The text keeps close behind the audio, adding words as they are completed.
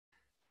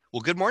Well,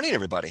 good morning,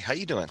 everybody. How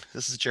you doing?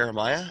 This is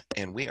Jeremiah,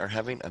 and we are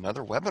having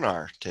another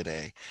webinar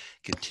today,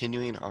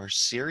 continuing our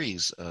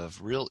series of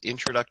real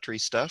introductory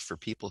stuff for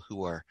people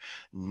who are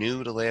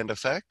new to land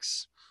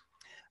effects.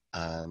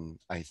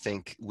 I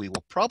think we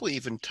will probably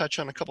even touch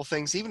on a couple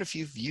things, even if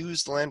you've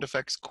used land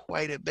effects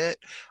quite a bit.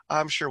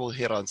 I'm sure we'll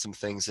hit on some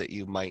things that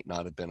you might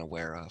not have been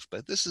aware of,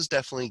 but this is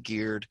definitely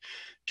geared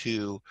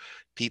to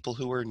people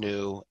who are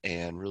new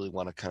and really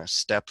want to kind of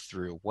step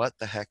through what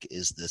the heck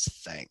is this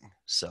thing.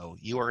 So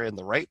you are in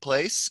the right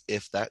place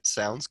if that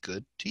sounds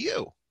good to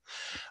you.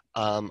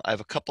 I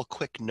have a couple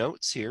quick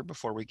notes here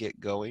before we get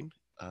going.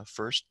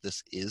 First,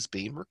 this is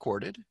being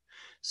recorded.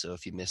 So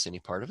if you miss any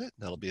part of it,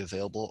 that'll be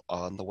available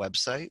on the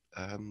website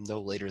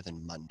no later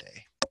than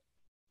Monday.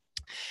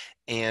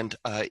 And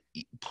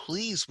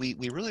please, we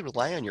really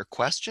rely on your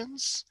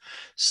questions.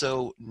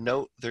 So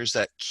note there's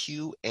that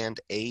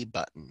Q&A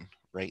button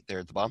right there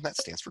at the bottom. That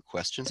stands for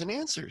questions and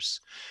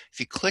answers. If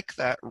you click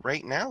that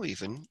right now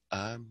even,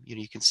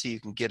 you can see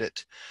you can get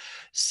it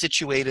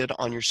situated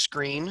on your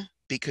screen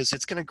because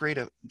it's going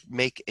to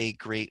make a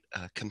great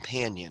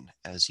companion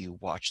as you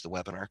watch the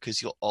webinar,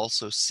 because you'll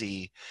also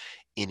see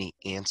any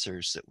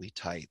answers that we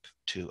type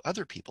to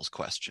other people's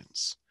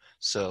questions.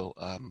 So,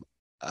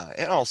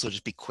 and also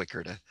just be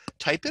quicker to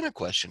type in a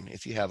question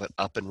if you have it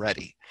up and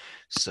ready.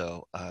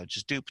 So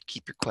just do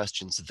keep your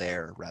questions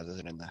there rather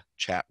than in the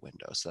chat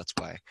window. So that's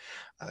why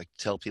I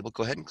tell people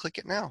go ahead and click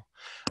it now.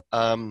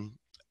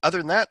 Other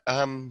than that,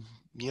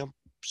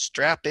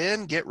 strap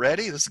in, get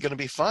ready. This is going to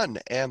be fun.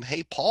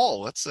 Hey,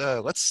 Paul,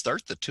 let's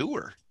start the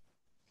tour.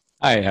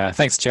 Hi,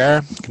 thanks,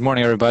 Jer. Good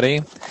morning,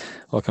 everybody.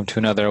 Welcome to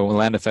another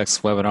Land Effects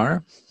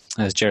webinar.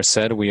 As Jer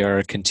said, we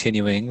are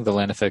continuing the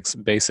Land Effects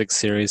Basics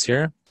series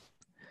here.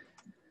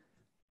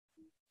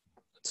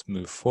 Let's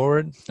move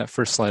forward. That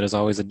first slide is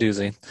always a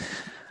doozy.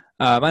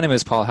 My name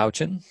is Paul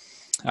Houchin.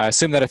 I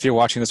assume that if you're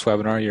watching this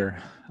webinar, you're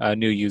a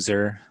new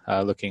user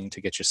looking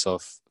to get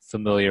yourself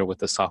familiar with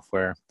the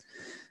software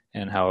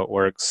and how it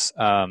works.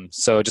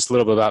 So just a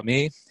little bit about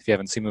me, if you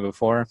haven't seen me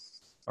before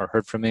or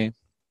heard from me.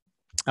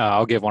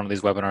 I'll give one of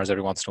these webinars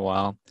every once in a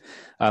while.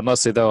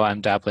 Mostly, though, I'm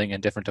dabbling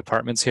in different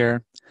departments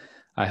here.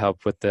 I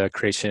help with the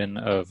creation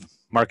of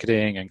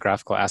marketing and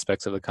graphical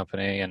aspects of the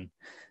company and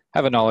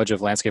have a knowledge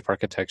of landscape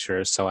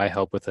architecture, so I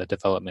help with the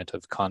development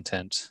of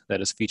content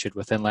that is featured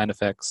within Land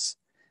Effects.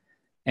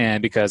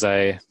 And because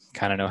I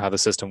kind of know how the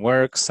system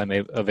works, I'm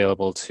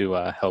available to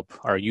help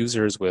our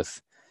users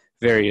with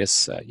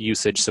various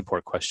usage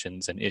support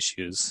questions and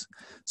issues.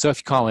 So if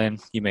you call in,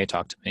 you may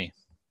talk to me.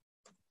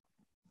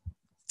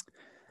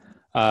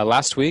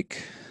 Last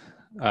week,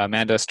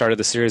 Amanda started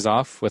the series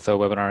off with a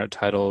webinar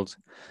titled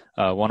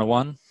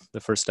 101,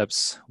 the first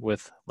steps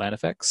with Land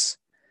Effects.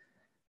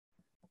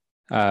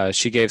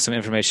 She gave some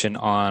information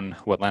on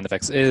what Land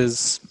Effects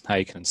is, how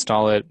you can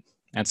install it,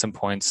 and some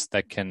points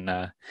that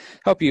can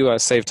help you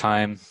save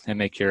time and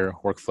make your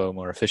workflow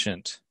more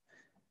efficient.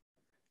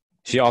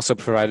 She also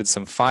provided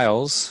some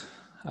files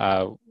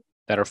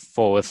that are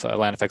full with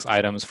Land Effects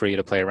items for you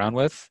to play around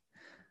with.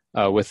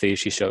 With these,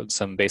 she showed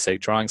some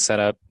basic drawing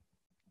setup.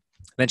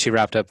 Then she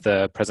wrapped up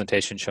the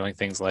presentation showing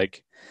things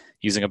like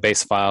using a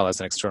base file as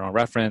an external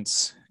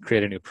reference,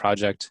 create a new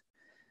project,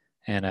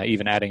 and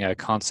even adding a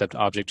concept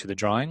object to the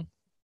drawing.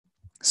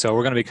 So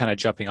we're going to be kind of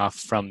jumping off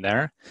from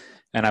there,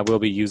 and I will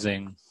be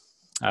using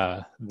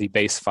the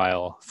base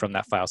file from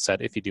that file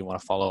set if you do want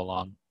to follow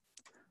along.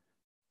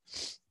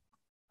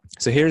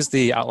 So here's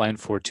the outline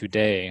for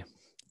today.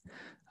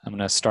 I'm going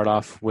to start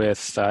off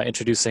with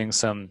introducing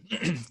some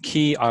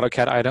key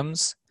AutoCAD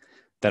items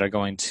that are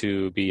going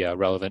to be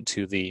relevant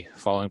to the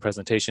following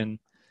presentation.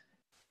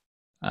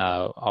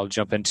 I'll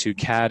jump into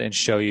CAD and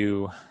show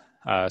you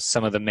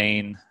some of the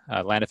main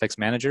Land Effects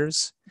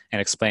managers and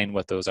explain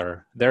what those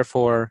are there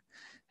for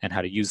and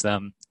how to use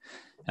them.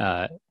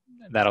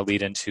 That'll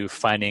lead into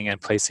finding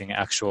and placing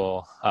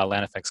actual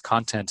Land Effects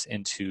content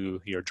into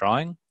your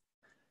drawing.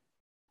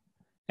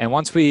 And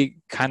once we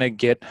kind of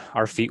get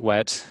our feet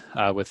wet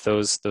with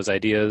those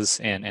ideas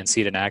and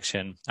see it in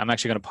action, I'm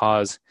actually going to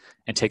pause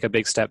and take a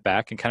big step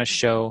back and kind of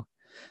show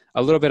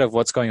a little bit of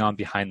what's going on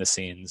behind the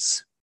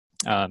scenes,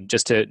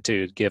 just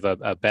to give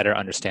a better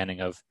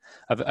understanding of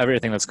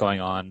everything that's going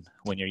on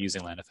when you're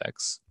using Land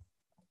Effects.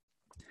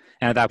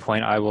 And at that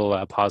point, I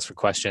will pause for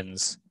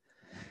questions.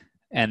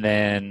 And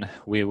then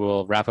we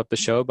will wrap up the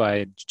show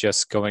by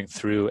just going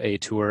through a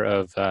tour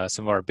of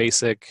some of our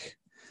basic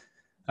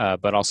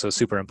but also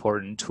super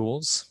important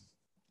tools.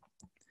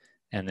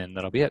 And then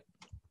that'll be it.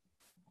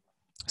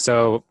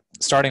 So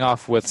starting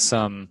off with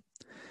some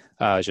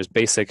just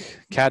basic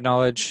CAD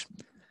knowledge,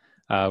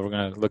 we're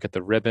going to look at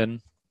the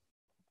ribbon.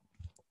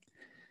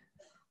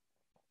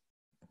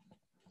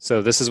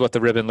 So this is what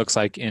the ribbon looks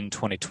like in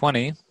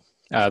 2020.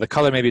 The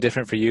color may be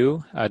different for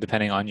you,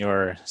 depending on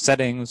your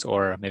settings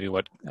or maybe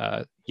what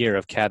year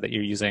of CAD that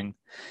you're using,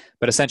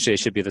 but essentially it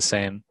should be the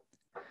same.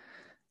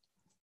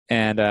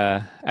 And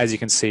as you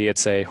can see,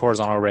 it's a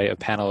horizontal array of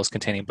panels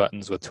containing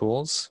buttons with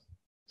tools.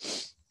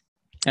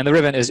 And the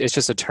ribbon is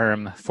just a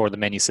term for the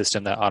menu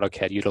system that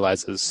AutoCAD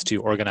utilizes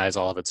to organize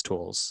all of its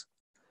tools.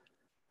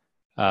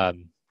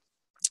 Um,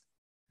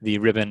 the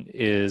ribbon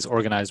is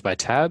organized by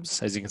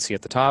tabs, as you can see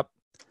at the top,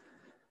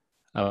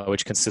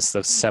 which consists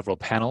of several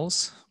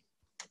panels.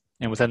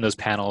 And within those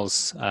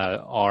panels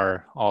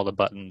are all the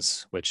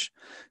buttons which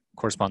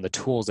correspond to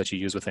tools that you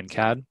use within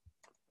CAD.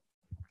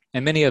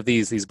 And many of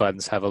these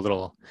buttons have a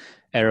little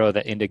arrow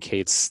that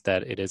indicates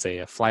that it is a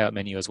flyout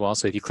menu as well.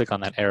 So if you click on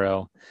that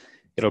arrow,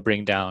 it'll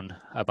bring down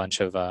a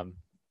bunch of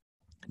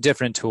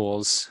different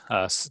tools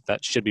that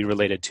should be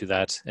related to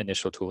that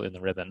initial tool in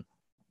the ribbon.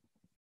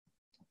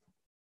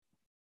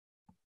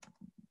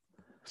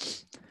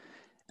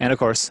 And of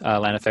course,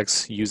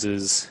 LandFX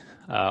uses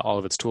all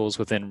of its tools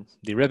within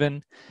the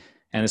ribbon.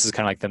 And this is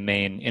kind of like the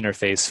main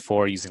interface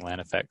for using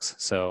LandFX.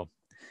 So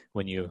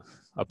when you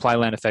apply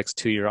LandFX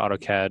to your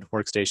AutoCAD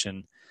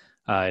workstation,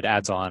 it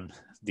adds on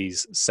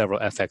these several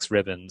FX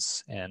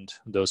ribbons, and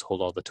those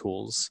hold all the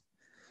tools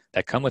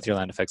that come with your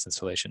LandFX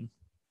installation.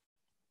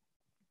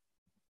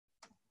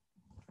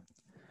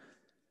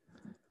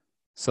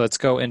 So let's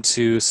go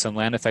into some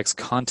LandFX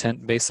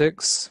content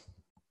basics.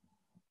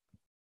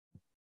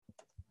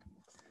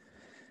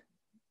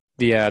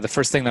 The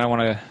first thing that I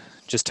want to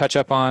just touch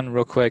up on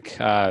real quick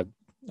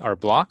are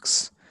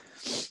blocks.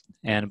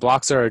 And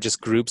blocks are just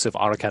groups of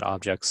AutoCAD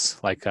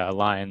objects like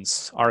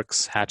lines,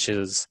 arcs,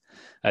 hatches,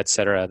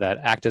 etc., that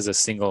act as a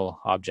single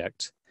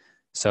object.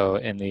 So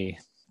in the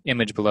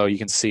image below, you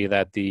can see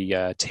that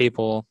the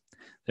table,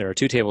 there are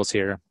two tables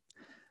here.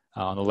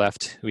 On the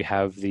left, we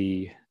have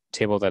the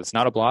table that is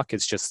not a block.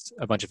 It's just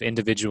a bunch of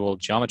individual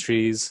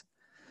geometries.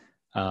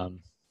 And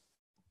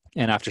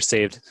after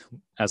saved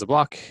as a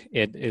block,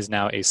 it is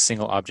now a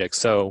single object.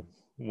 So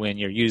when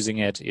you're using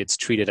it, it's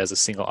treated as a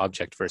single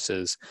object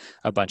versus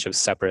a bunch of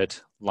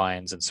separate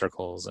lines and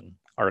circles and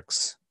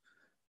arcs.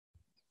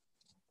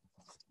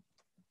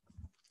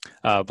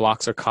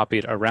 Blocks are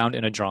copied around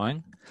in a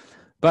drawing,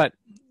 but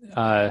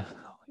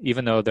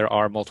even though there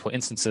are multiple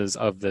instances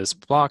of this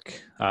block,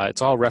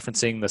 it's all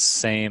referencing the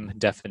same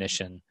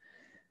definition,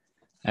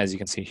 as you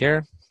can see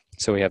here.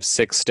 So we have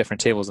 6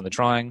 different tables in the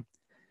drawing,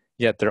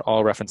 yet they're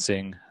all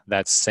referencing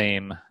that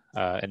same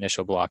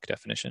initial block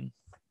definition.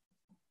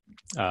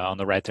 On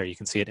the right there, you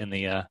can see it in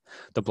the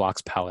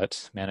blocks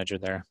palette manager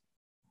there.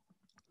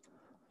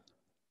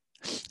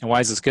 And why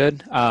is this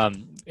good?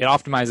 It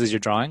optimizes your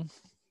drawing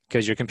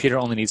because your computer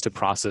only needs to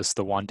process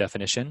the one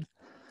definition.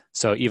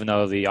 So even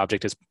though the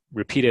object is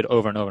repeated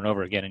over and over and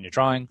over again in your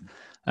drawing,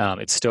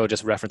 it's still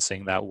just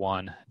referencing that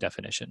one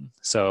definition.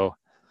 So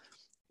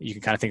you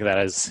can kind of think of that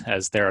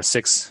as there are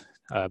 6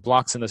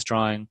 blocks in this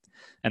drawing,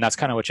 and that's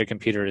kind of what your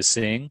computer is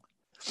seeing,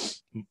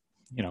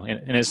 you know,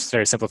 in a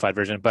very simplified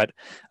version. But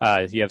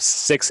you have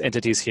 6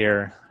 entities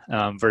here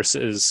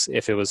versus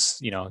if it was,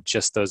 you know,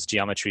 just those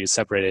geometries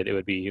separated, it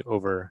would be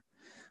over,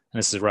 and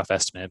this is a rough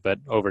estimate, but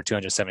over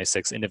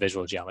 276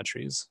 individual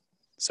geometries.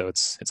 So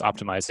it's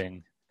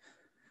optimizing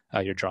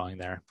your drawing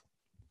there.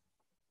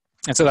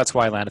 And so that's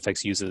why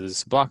LandFX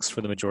uses blocks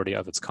for the majority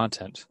of its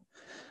content,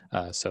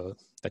 so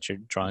that your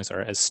drawings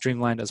are as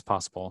streamlined as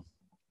possible.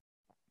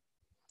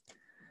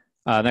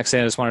 Next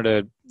thing I just wanted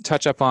to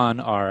touch up on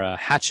are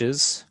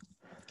hatches,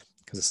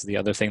 because this is the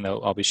other thing that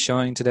I'll be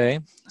showing today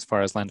as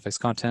far as LandFX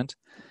content.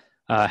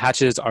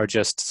 Hatches are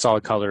just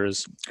solid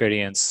colors,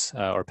 gradients,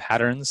 or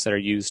patterns that are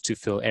used to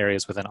fill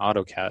areas within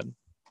AutoCAD.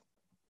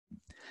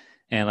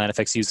 And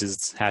LandFX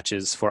uses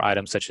hatches for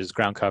items such as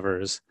ground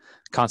covers,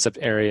 concept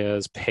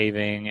areas,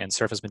 paving and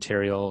surface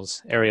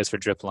materials, areas for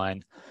drip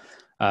line,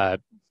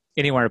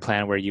 anywhere in a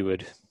plan where you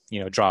would, you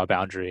know, draw a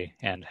boundary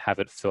and have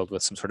it filled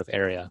with some sort of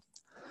area.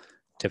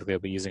 Typically, we'll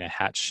be using a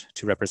hatch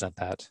to represent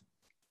that.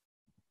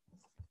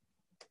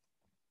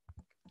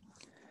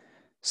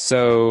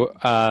 So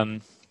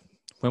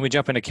when we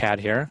jump into CAD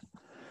here,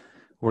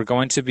 I'm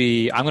going to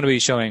be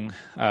showing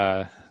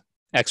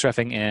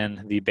XREFing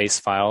in the base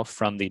file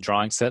from the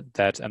drawing set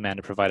that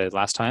Amanda provided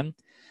last time.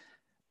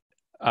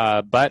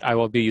 But I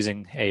will be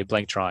using a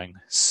blank drawing.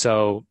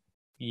 So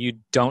you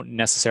don't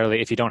necessarily,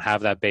 if you don't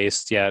have that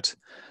base yet,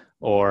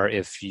 or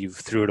if you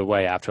threw it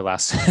away after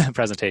last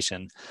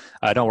presentation,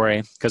 don't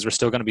worry, because we're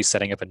still going to be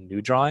setting up a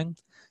new drawing.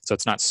 So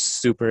it's not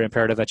super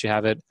imperative that you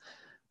have it.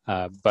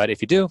 But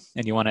if you do,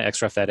 and you want to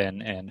XREF that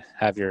in and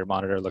have your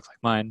monitor look like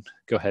mine,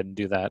 go ahead and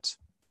do that.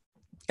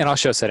 And I'll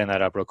show setting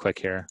that up real quick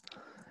here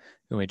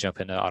when we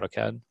jump into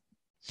AutoCAD.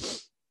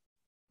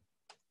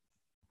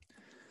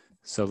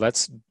 So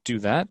let's do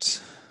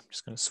that. I'm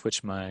just going to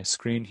switch my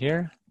screen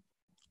here.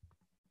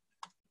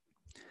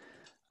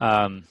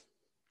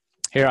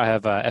 Here I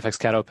have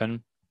FXCAD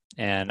open,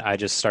 and I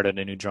just started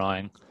a new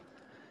drawing.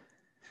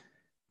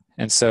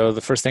 And so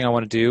the first thing I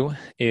want to do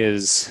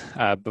is,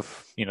 the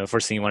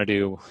first thing you want to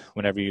do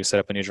whenever you set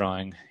up a new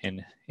drawing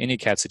in any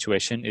CAD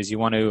situation is you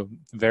want to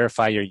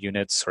verify your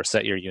units or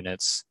set your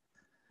units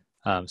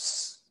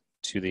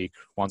to the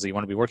ones that you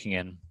want to be working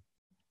in.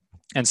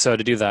 And so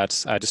to do that,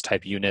 just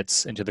type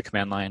units into the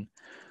command line,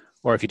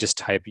 or if you just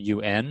type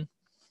UN,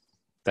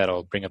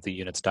 that'll bring up the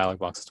units dialog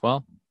box as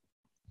well.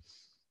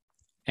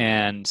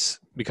 And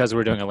because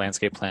we're doing a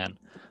landscape plan,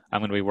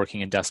 I'm going to be working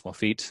in decimal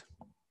feet.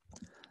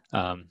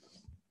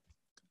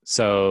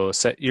 So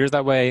set yours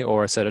that way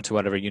or set it to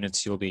whatever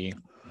units you'll be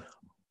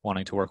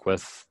wanting to work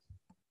with.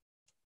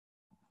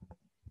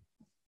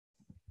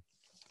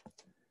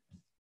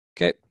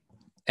 Okay,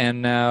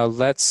 and now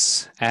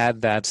let's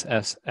add that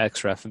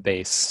xref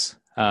base,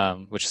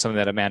 which is something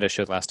that Amanda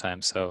showed last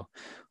time. So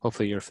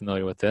hopefully you're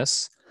familiar with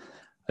this.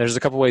 There's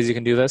a couple ways you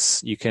can do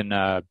this. You can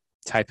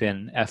type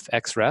in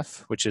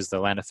fxref, which is the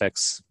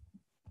LandFX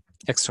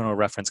external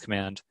reference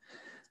command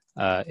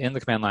in the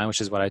command line,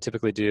 which is what I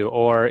typically do.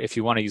 Or if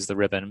you want to use the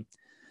ribbon,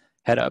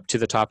 head up to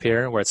the top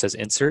here where it says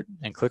insert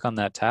and click on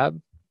that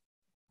tab.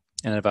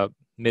 And about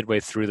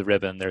midway through the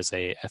ribbon, there's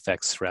a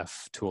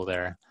fxref tool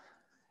there.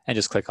 And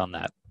just click on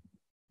that.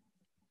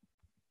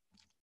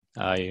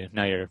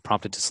 Now you're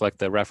prompted to select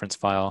the reference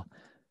file.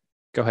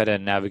 Go ahead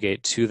and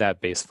navigate to that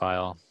base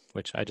file,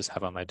 which I just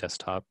have on my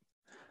desktop.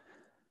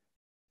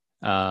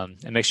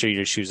 And make sure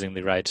you're choosing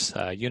the right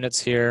units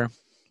here.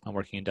 I'm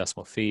working in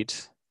decimal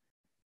feet.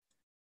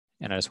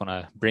 And I just want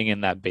to bring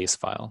in that base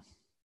file.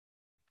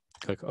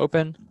 Click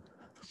open.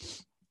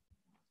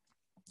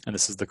 And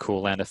this is the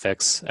cool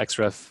LandFX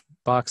xref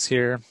box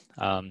here.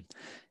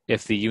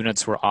 If the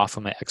units were off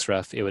on my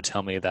xref, it would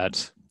tell me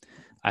that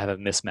I have a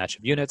mismatch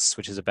of units,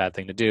 which is a bad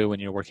thing to do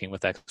when you're working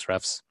with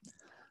xrefs.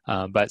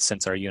 But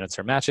since our units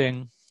are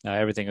matching,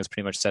 everything is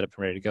pretty much set up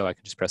and ready to go. I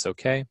can just press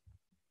OK.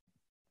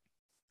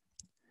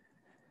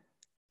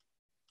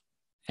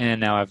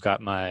 And now I've got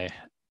my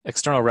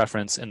external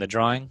reference in the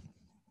drawing.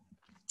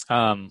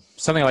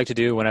 Something I like to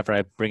do whenever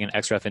I bring an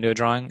xref into a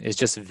drawing is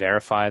just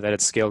verify that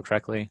it's scaled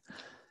correctly.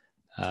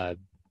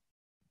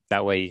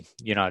 That way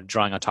you're not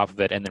drawing on top of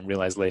it and then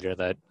realize later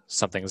that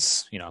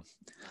something's,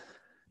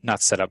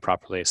 not set up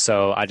properly.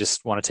 So I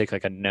just want to take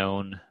like a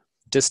known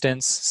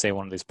distance, say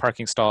one of these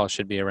parking stalls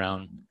should be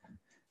around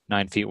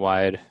 9 feet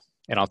wide,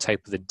 and I'll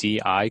type the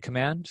DI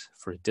command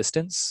for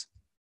distance.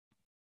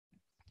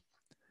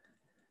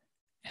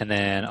 And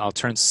then I'll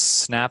turn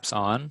snaps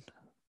on,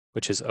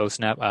 which is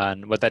OSnap.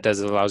 And what that does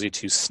is it allows you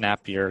to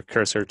snap your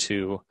cursor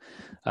to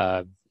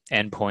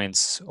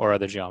endpoints or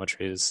other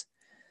geometries.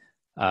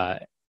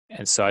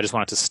 And so I just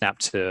want it to snap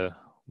to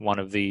one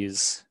of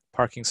these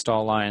parking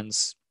stall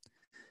lines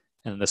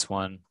and this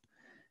one.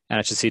 And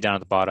I should see down at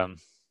the bottom,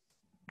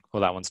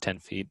 well, that one's 10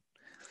 feet.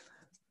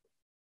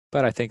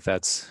 But I think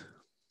that's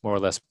more or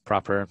less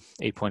proper,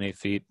 8.8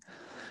 feet.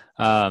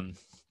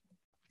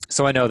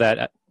 So I know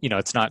that,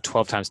 it's not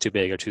 12 times too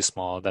big or too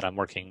small, that I'm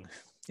working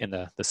in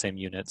the same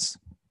units.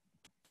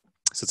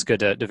 So it's good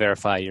to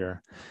verify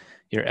your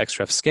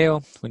xref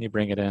scale when you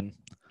bring it in.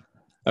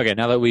 Okay,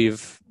 now that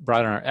we've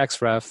brought in our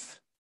xref,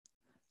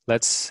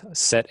 let's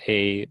set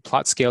a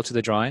plot scale to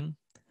the drawing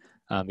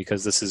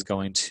because this is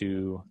going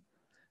to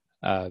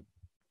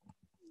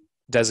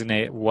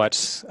designate what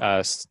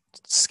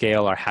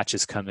scale our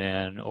hatches come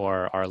in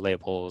or our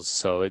labels.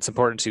 So it's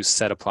important to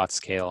set a plot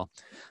scale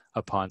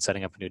upon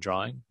setting up a new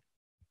drawing.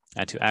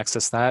 And to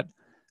access that,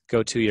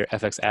 go to your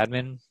FX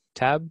admin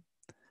tab,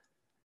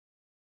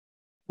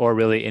 or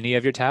really any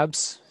of your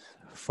tabs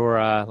for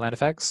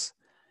LandFX,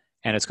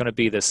 and it's going to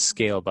be the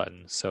scale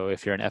button. So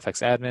if you're an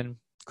FX admin,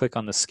 click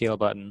on the scale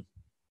button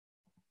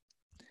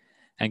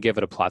and give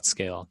it a plot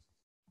scale.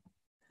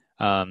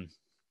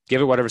 Give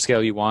it whatever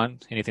scale you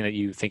want, anything that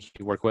you think you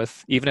can work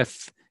with, even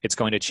if it's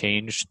going to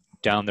change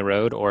down the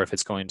road or if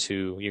you're going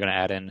to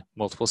add in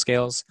multiple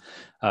scales.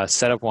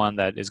 Set up one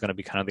that is going to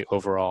be kind of the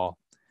overall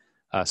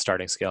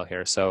starting scale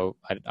here. So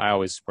I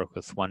always work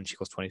with 1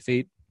 equals 20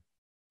 feet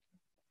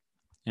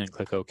and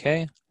click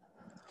OK.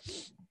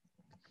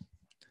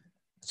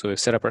 So we've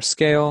set up our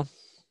scale,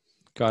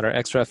 got our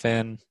xref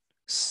in,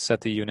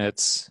 set the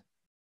units.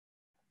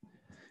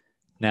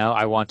 Now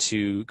I want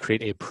to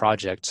create a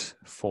project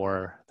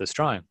for this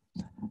drawing.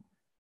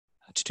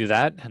 To do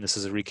that, and this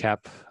is a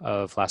recap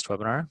of last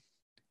webinar,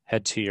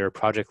 head to your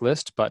project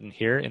list button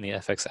here in the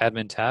FX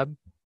admin tab.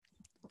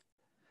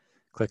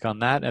 Click on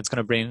that, and it's going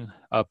to bring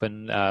up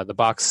in the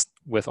box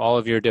with all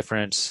of your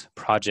different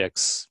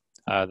projects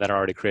that are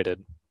already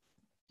created.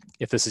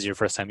 If this is your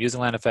first time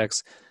using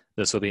LandFX,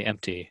 this will be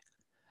empty.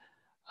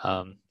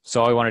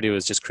 So all we want to do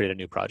is just create a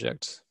new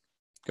project.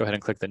 Go ahead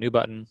and click the new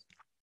button,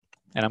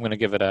 and I'm going to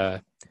give it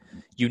a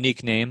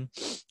unique name.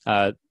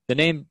 The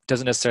name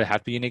doesn't necessarily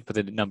have to be unique, but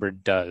the number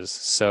does.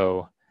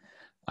 So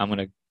I'm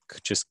going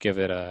to just give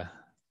it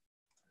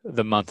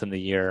the month and the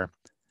year,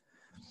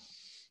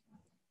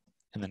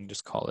 and then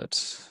just call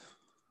it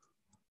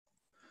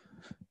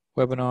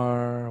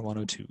Webinar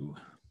 102.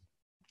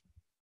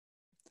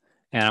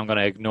 And I'm going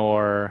to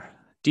ignore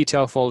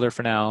detail folder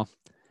for now.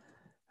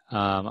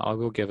 I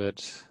will give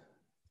it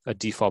a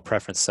default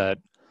preference set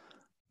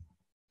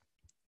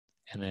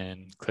and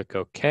then click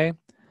OK.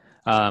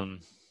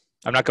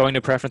 I'm not going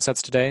to preference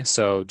sets today,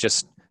 so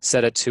just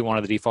set it to one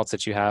of the defaults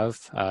that you have.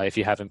 If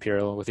you have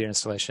Imperial with your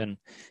installation,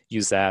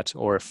 use that.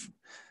 Or if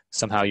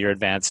somehow you're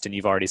advanced and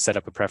you've already set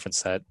up a preference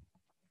set,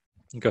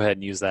 go ahead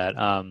and use that.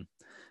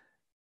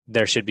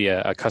 There should be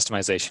a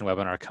customization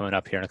webinar coming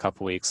up here in a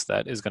couple weeks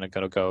that is going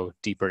to go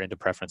deeper into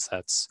preference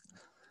sets.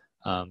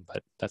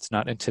 but that's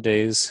not in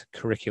today's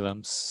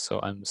curriculum, so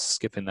I'm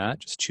skipping that.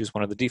 Just choose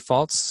one of the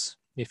defaults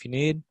if you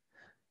need,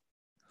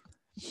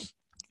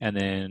 and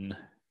then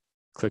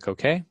click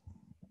OK.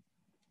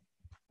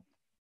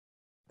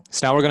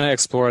 So now we're going to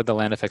explore the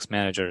land effects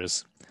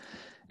managers.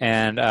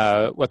 And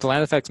what the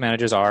land effects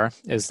managers are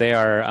is they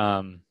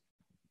are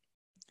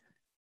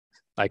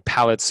like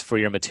palettes for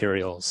your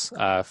materials.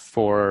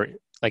 For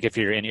like if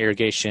you're in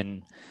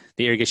irrigation,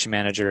 the irrigation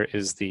manager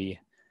is the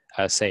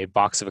say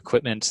box of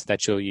equipment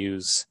that you'll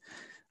use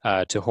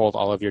to hold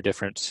all of your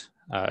different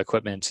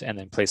equipment and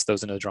then place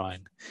those into the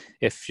drawing.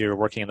 If you're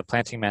working in the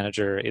planting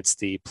manager, it's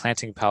the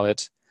planting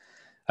palette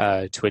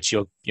to which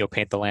you'll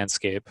paint the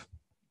landscape.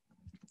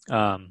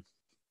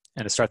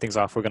 And to start things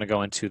off, we're going to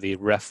go into the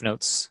ref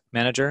notes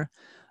manager.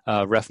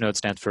 Ref note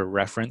stands for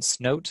reference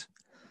note.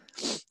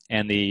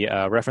 And the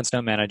reference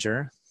note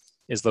manager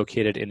is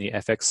located in the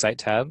FX site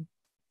tab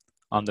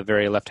on the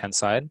very left-hand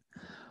side.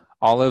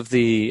 All of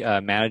the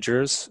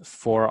managers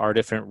for our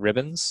different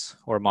ribbons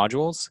or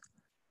modules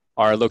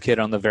are located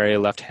on the very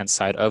left-hand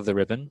side of the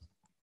ribbon.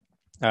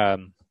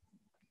 The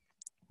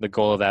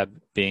goal of that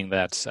being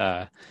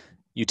that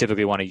you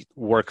typically want to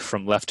work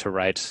from left to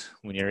right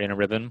when you're in a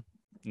ribbon.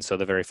 And so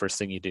the very first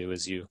thing you do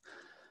is you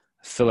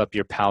fill up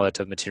your palette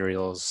of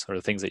materials or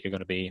the things that you're going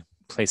to be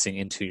placing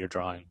into your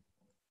drawing.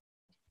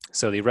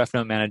 So the ref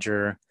note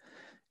manager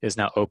is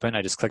now open.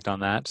 I just clicked on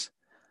that.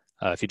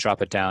 If you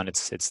drop it down,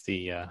 it's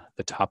the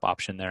top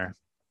option there.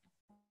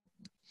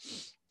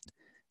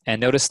 And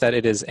notice that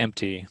it is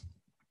empty.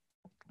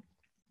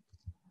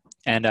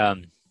 And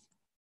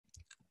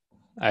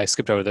I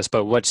skipped over this,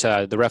 but what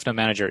the ref note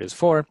manager is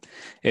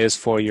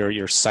for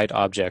your site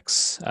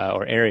objects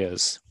or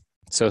areas.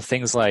 So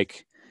things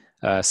like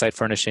site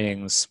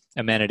furnishings,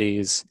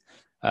 amenities,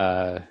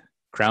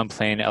 ground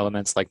plane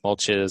elements like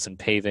mulches and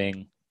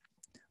paving,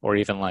 or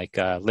even like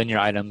linear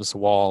items,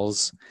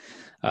 walls,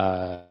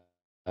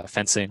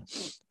 fencing,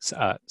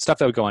 stuff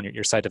that would go on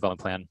your site development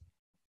plan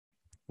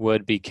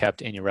would be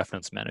kept in your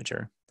reference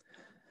manager.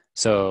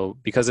 So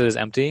because it is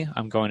empty,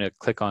 I'm going to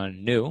click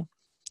on New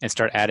and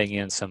start adding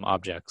in some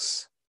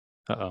objects.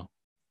 Uh-oh.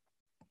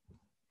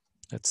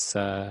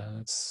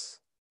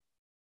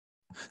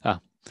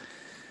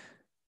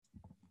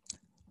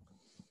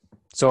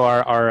 So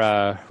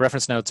our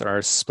reference notes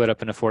are split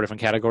up into 4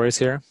 different categories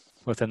here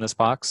within this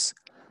box.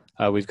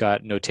 We've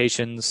got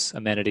notations,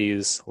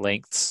 amenities,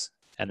 lengths,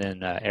 and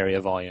then area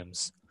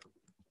volumes.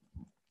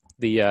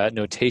 The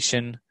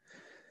notation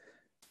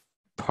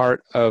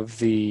part of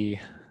the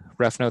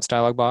ref notes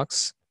dialog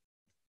box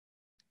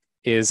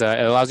is it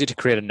allows you to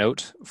create a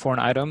note for an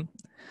item.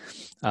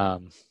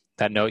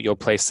 That note you'll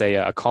place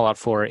a call out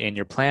for in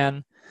your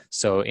plan.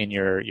 So in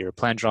your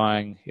plan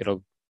drawing,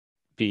 it'll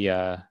be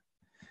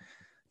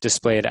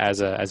displayed as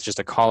just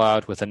a call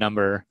out with a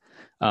number,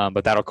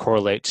 but that'll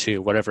correlate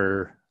to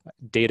whatever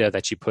data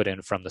that you put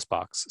in from this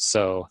box.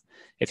 So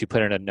if you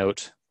put in a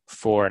note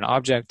for an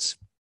object,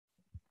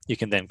 you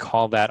can then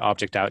call that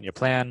object out in your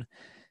plan.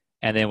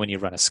 And then when you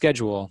run a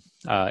schedule,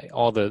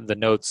 all the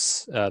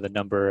notes, the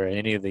number, and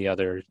any of the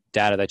other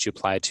data that you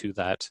apply to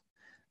that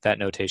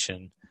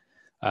notation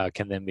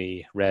can then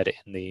be read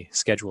in the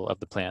schedule of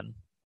the plan.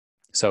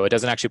 So it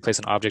doesn't actually place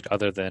an object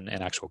other than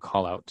an actual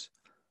call out.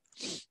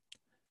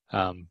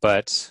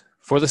 But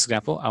for this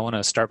example, I want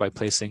to start by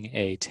placing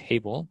a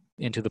table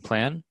into the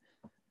plan.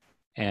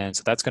 And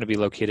so that's going to be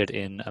located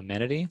in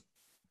amenity.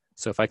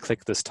 So if I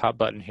click this top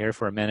button here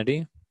for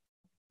amenity,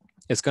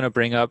 it's going to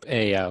bring up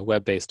a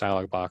web-based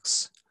dialog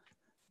box.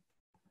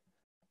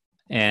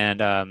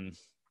 And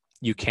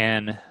you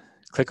can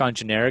click on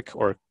generic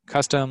or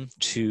custom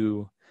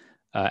to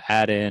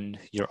add in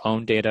your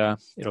own data.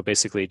 It'll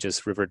basically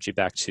just revert you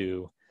back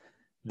to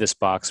this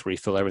box where you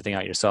fill everything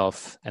out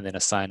yourself and then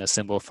assign a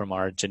symbol from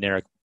our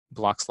generic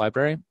blocks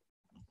library.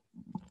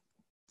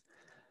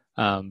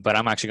 But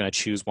I'm actually going to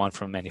choose one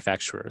from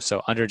manufacturer.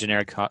 So under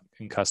generic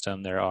and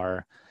custom, there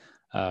are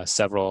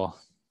several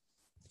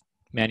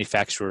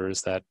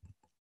manufacturers that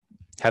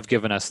have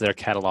given us their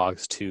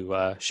catalogs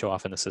to show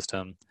off in the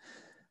system.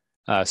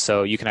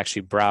 So you can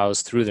actually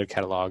browse through their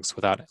catalogs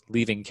without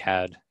leaving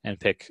CAD and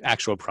pick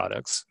actual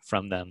products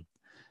from them.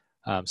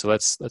 So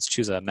let's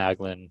choose a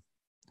Maglin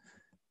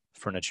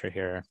furniture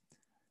here.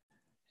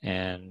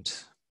 And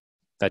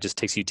that just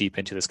takes you deep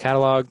into this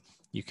catalog.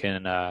 You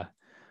can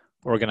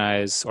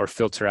organize or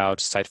filter out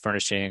site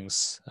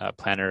furnishings,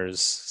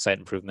 planners, site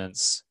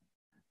improvements,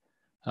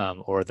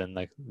 or then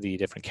like the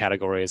different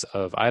categories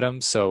of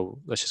items. So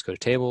let's just go to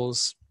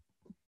tables.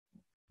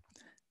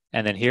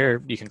 And then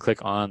here you can click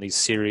on the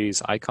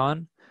series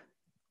icon,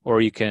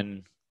 or you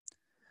can,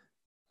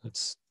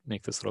 let's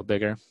make this a little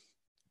bigger,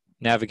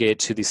 navigate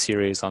to the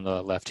series on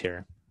the left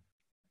here.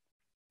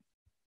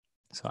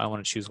 So I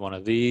want to choose one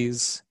of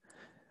these.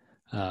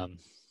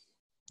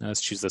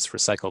 Let's choose this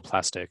recycled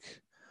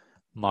plastic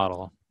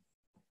model.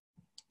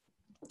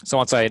 So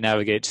once I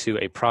navigate to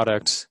a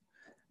product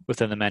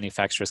within the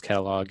manufacturer's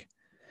catalog,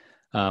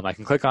 I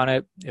can click on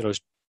it. It'll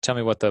tell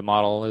me what the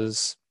model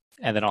is,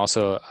 and then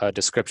also a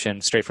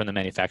description straight from the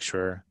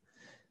manufacturer.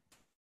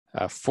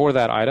 For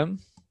that item,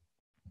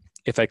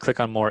 if I click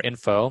on more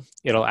info,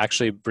 it'll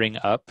actually bring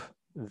up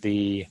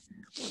the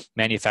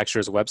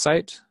manufacturer's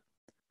website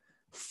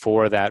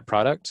for that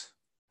product.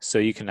 So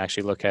you can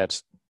actually look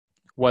at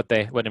what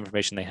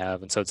information they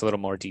have. And so it's a little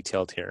more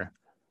detailed here.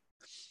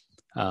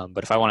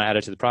 But if I want to add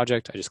it to the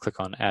project, I just click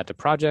on add to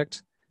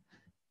project.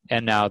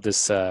 And now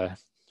this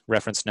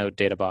reference node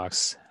data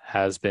box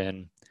has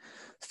been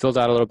filled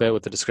out a little bit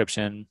with the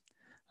description.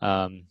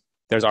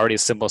 There's already a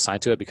symbol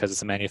assigned to it because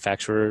it's a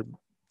manufacturer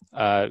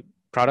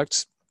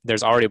product.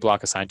 There's already a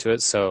block assigned to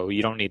it, so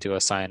you don't need to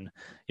assign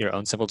your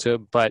own symbol to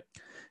it, but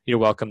you're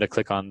welcome to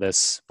click on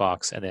this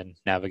box and then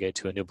navigate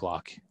to a new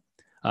block.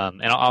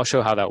 And I'll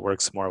show how that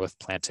works more with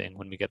planting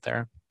when we get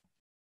there.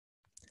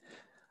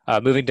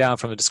 Moving down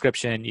from the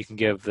description, you can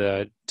give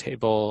the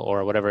table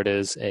or whatever it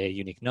is a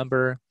unique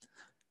number.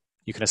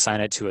 You can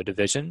assign it to a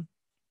division.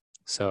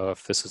 So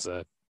if this is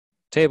a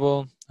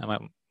table, I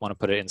might want to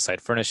put it in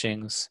site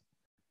furnishings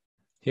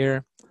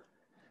here.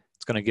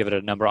 It's going to give it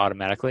a number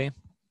automatically.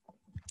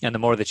 And the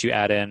more that you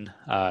add in,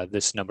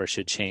 this number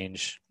should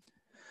change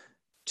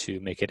to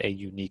make it a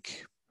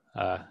unique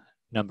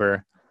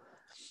number.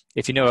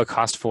 If you know a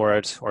cost for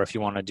it, or if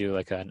you want to do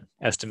like an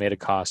estimated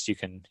cost, you're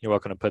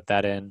welcome to put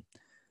that in.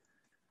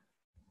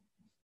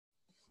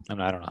 I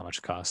don't know how much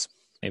it costs,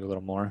 maybe a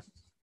little more.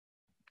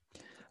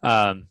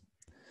 You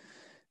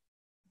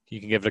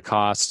can give it a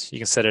cost, you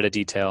can set it a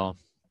detail.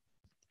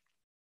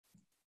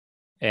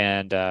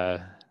 And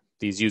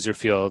these user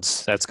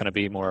fields, that's going to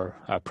be more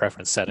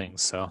preference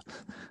settings. So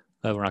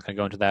we're not going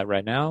to go into that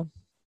right now.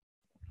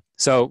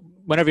 So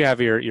whenever you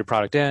have your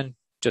product in,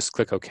 just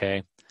click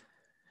OK.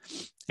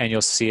 And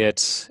you'll see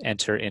it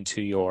enter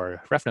into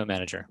your RefNote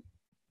manager.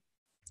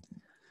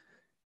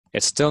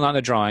 It's still not in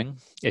the drawing.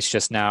 It's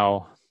just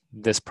now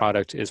this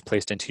product is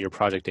placed into your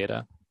project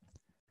data.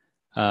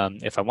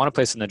 If I want to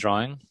place it in the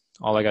drawing,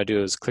 all I got to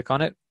do is click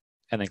on it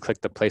and then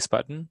click the place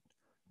button,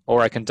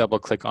 or I can double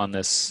click on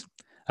this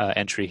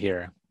entry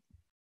here.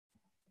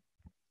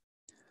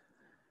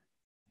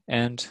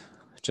 And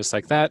just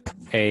like that,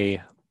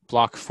 a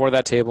block for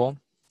that table,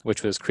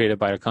 which was created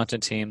by our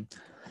content team,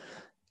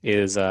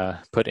 is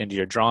put into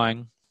your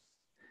drawing.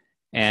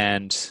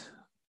 And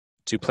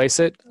to place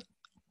it,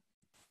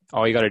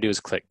 all you got to do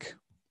is click.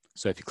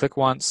 So if you click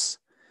once,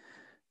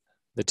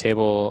 the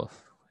table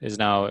is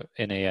now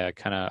in a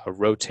kind of a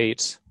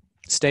rotate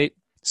state.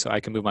 So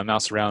I can move my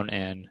mouse around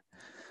and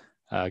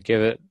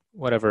give it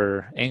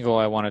whatever angle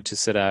I want it to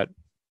sit at,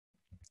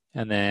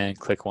 and then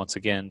click once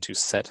again to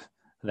set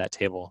that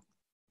table.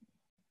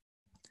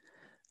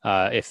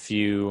 If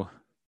you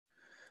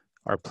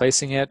are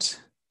placing it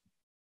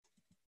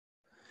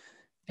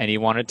and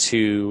you want it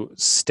to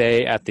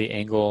stay at the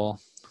angle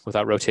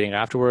without rotating it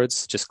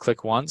afterwards, just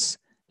click once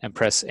and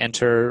press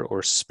enter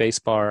or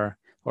spacebar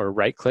or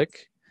right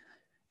click,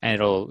 and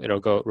it'll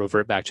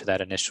revert back to that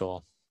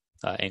initial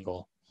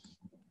angle.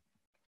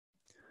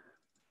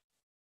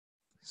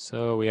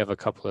 So we have a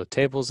couple of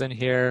tables in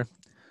here.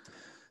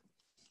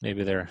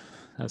 Maybe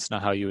that's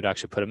not how you would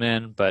actually put them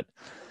in, but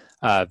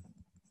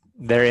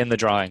they're in the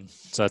drawing.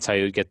 So that's how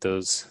you would get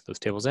those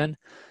tables in.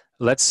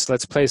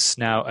 Let's place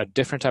now a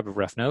different type of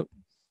ref note.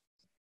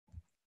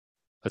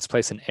 Let's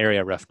place an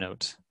area ref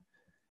note.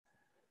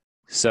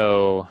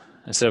 So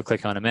instead of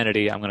clicking on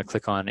amenity, I'm going to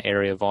click on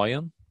area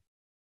volume.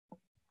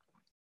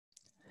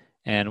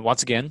 And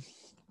once again,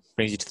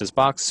 brings you to this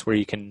box where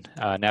you can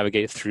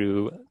navigate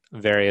through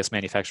various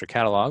manufacturer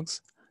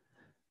catalogs.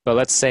 But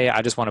let's say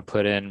I just want to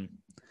put in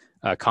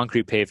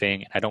concrete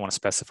paving. I don't want to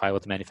specify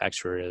what the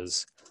manufacturer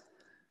is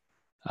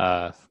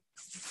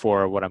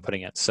for what I'm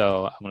putting in.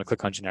 So I'm going to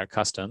click on generic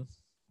custom.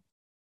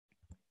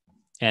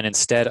 And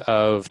instead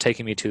of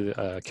taking me to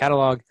a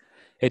catalog,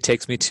 it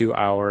takes me to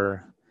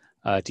our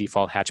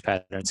default hatch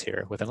patterns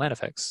here within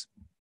LandFX.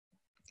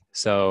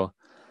 So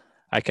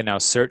I can now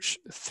search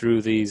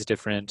through these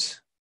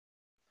different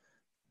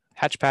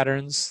hatch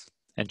patterns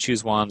and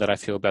choose one that I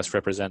feel best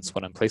represents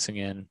what I'm placing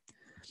in.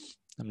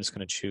 I'm just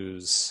going to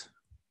choose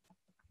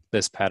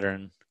this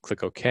pattern,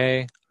 click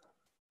OK,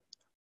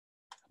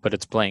 but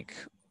it's blank.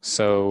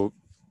 So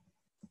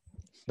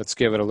let's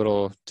give it a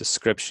little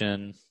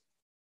description.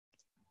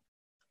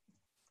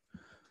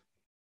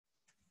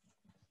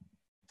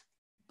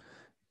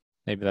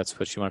 Maybe that's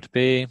what you want it to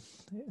be.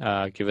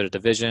 Give it a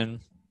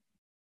division.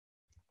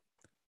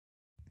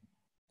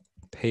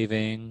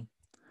 Paving,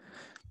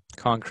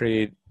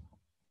 concrete,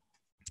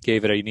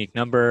 gave it a unique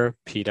number,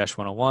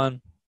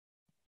 P-101,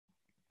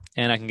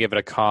 and I can give it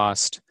a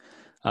cost.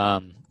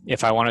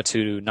 If I want it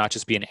to not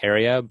just be an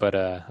area, but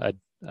a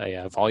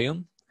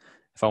volume,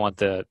 if I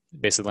want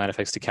basically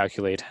LandFX to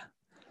calculate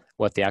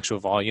what the actual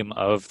volume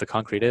of the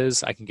concrete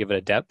is, I can give it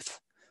a depth.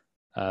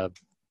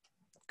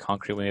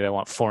 Concrete, maybe I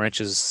want 4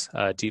 inches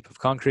deep of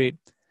concrete.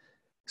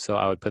 So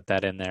I would put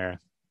that in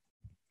there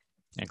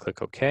and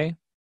click OK.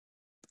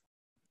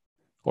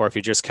 Or if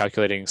you're just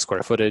calculating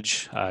square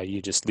footage,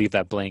 you just leave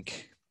that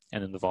blank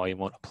and then the volume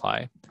won't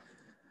apply.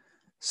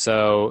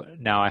 So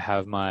now I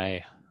have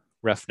my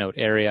ref note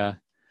area.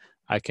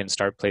 I can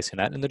start placing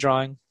that in the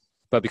drawing.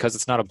 but because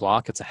it's not a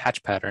block, it's a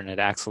hatch pattern, it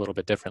acts a little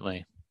bit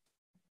differently.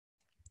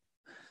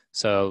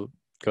 So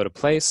go to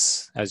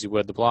place as you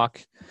would the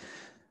block.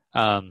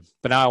 But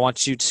now I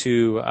want you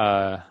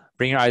to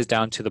bring your eyes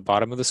down to the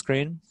bottom of the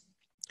screen.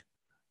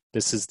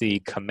 This is the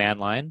command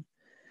line.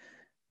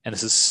 And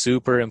this is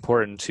super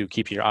important to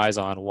keep your eyes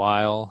on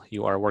while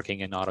you are working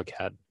in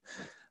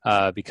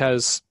AutoCAD.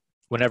 Because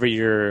whenever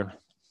you're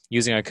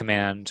using a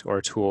command or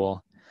a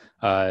tool,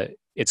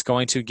 it's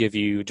going to give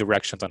you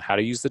directions on how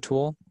to use the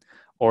tool,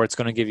 or it's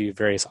going to give you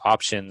various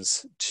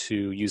options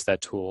to use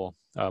that tool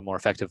more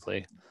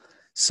effectively.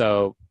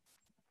 So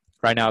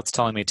right now it's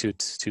telling me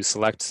to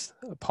select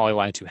a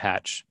polyline to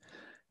hatch.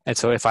 And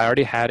so if I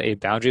already had a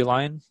boundary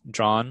line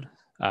drawn,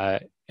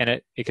 and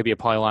it could be a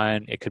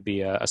polyline, it could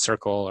be a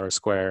circle or a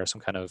square, or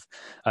some kind of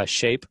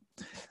shape,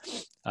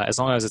 as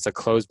long as it's a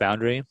closed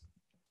boundary,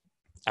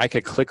 I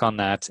could click on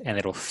that and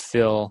it'll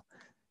fill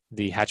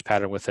the hatch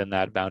pattern within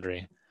that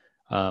boundary.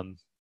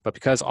 But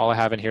because all I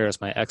have in here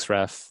is my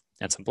XREF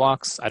and some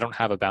blocks, I don't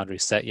have a boundary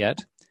set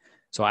yet.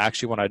 So I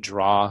actually want to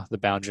draw the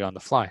boundary on the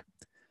fly.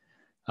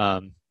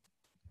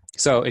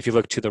 So if you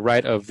look to the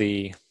right of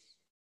the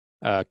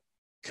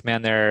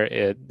command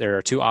there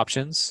are two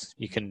options.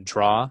 You can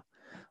draw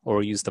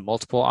or use the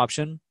multiple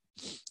option.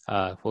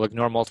 We'll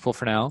ignore multiple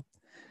for now.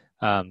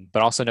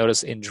 But also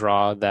notice in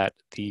draw that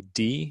the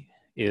D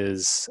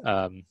is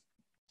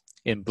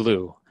in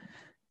blue.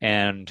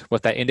 And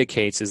what that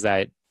indicates is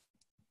that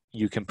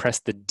you can press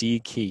the D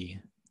key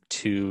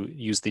to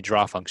use the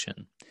draw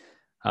function.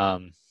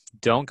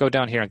 Don't go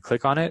down here and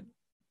click on it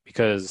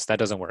because that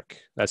doesn't work.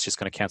 That's just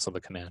going to cancel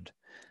the command.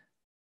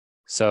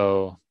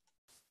 So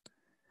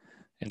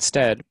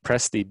instead,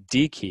 press the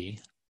D key,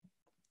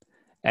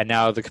 and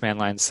now the command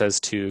line says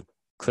to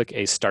click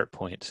a start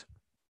point.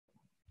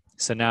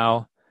 So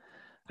now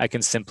I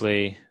can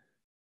simply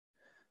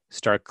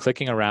start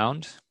clicking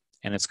around,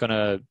 and it's going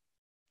to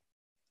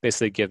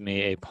basically give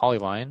me a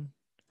polyline.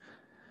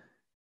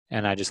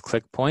 And I just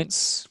click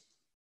points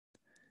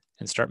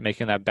and start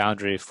making that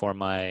boundary for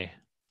my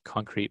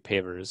concrete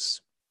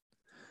pavers.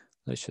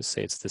 Let's just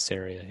say it's this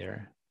area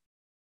here.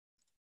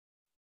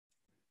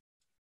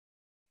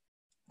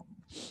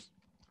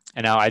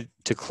 And now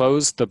to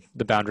close the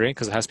boundary,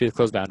 because it has to be a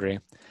closed boundary,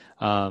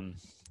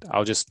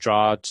 I'll just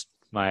draw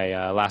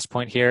my last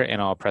point here,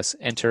 and I'll press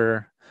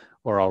enter,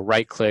 or I'll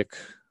right click,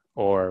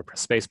 or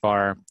press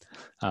spacebar.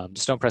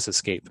 Just don't press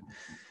escape.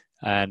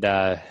 And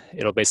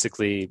it'll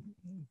basically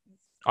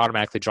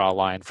automatically draw a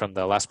line from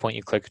the last point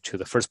you click to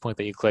the first point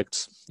that you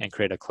clicked and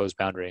create a closed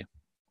boundary.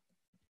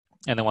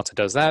 And then once it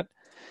does that,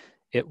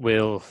 it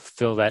will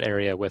fill that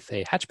area with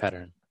a hatch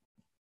pattern.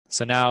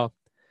 So now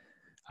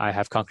I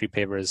have concrete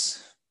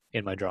pavers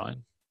in my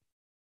drawing.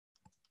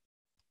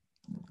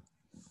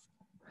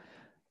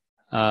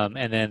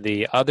 And then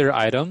the other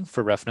item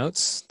for ref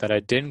notes that I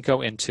didn't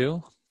go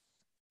into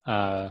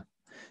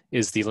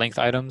is the length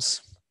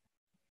items.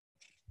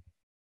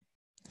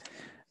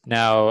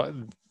 Now,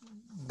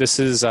 this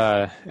is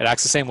it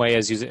acts the same way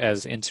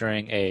as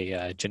entering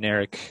a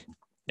generic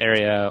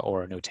area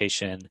or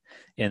notation,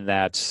 in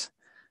that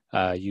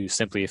you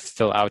simply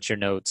fill out your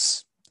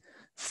notes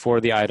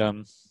for the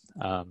item.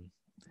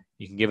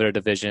 You can give it a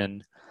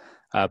division,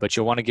 but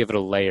you'll want to give it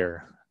a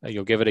layer.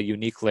 You'll give it a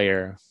unique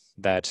layer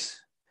that,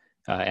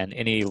 and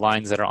any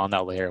lines that are on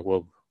that layer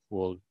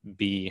will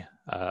be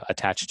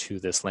attached to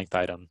this length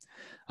item.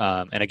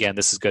 And again,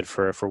 this is good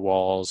for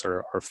walls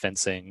or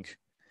fencing.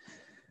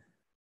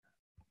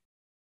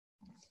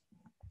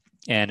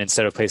 And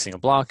instead of placing a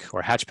block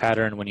or hatch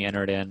pattern when you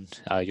enter it in,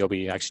 you'll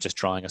be actually just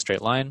drawing a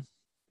straight line.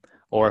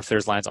 Or if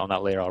there's lines on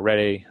that layer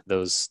already,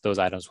 those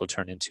items will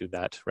turn into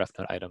that ref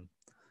note item.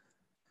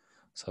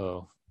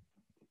 So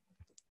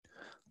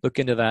look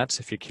into that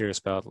if you're curious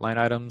about line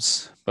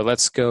items. But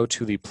let's go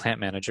to the plant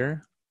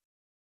manager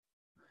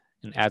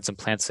and add some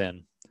plants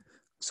in.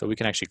 So we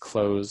can actually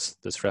close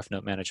this ref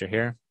note manager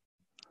here.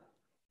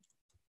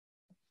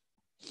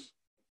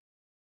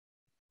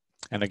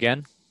 And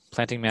again,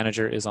 planting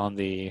manager is on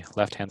the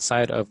left-hand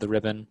side of the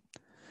ribbon.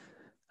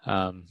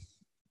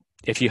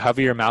 If you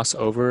hover your mouse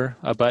over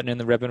a button in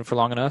the ribbon for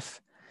long enough,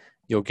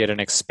 you'll get an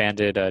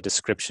expanded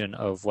description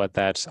of what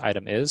that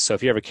item is. So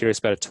if you're ever curious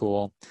about a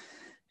tool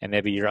and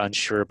maybe you're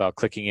unsure about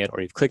clicking it, or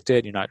you've clicked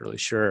it, you're not really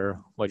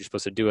sure what you're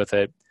supposed to do with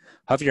it,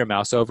 hover your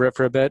mouse over it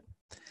for a bit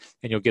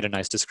and you'll get a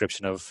nice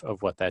description of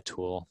what that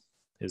tool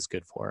is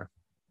good for.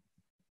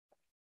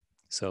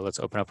 So let's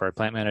open up our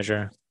plant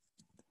manager.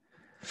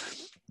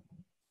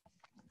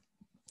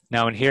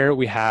 Now in here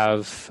we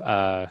have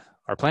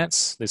our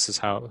plants. This is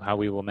how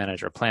we will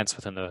manage our plants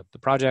within the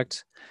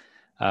project.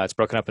 It's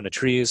broken up into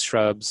trees,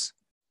 shrubs,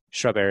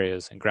 shrub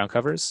areas, and ground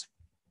covers.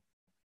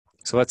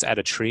 So let's add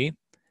a tree.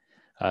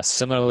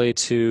 Similarly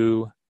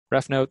to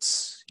ref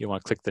notes, you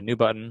want to click the new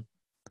button,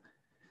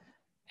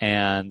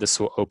 and this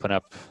will open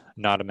up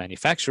not a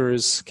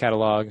manufacturer's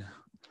catalog,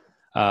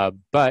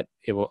 but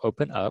it will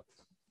open up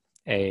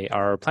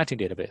our planting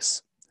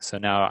database. So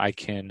now I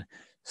can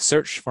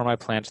search for my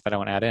plant that I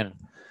want to add in.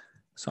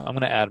 So I'm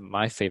going to add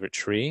my favorite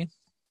tree.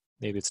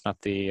 Maybe it's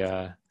not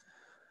the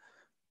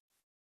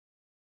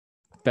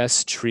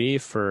best tree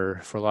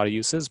for a lot of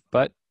uses,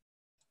 but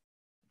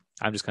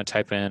I'm just going to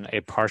type in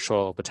a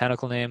partial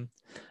botanical name.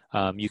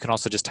 You can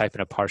also just type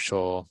in a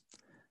partial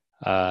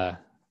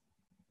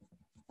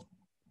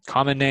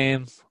common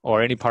name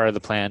or any part of the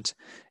plant,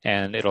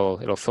 and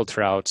it'll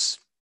filter out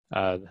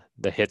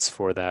the hits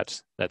for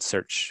that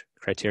search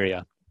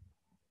criteria.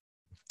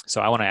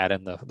 So I want to add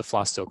in the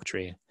floss silk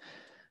tree,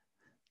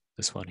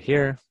 this one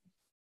here.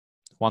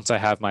 Once I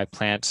have my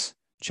plant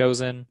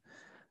chosen,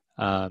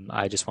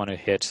 I just want to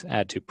hit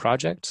add to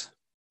project,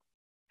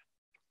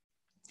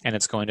 and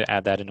it's going to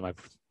add that into my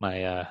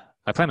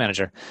plant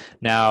manager.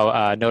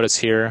 Now notice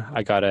here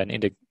I got an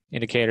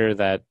indicator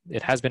that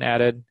it has been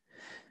added.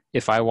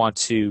 If I want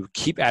to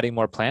keep adding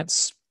more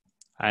plants,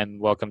 I'm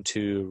welcome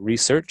to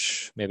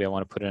research. Maybe I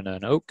want to put in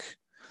an oak.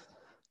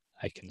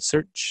 I can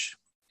search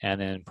and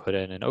then put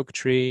in an oak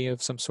tree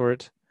of some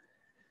sort.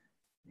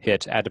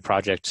 Hit add to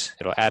project,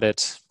 it'll add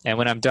it. And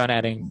when I'm done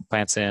adding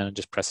plants in,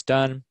 just press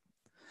done.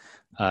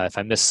 If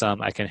I miss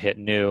some, I can hit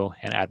new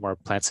and add more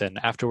plants in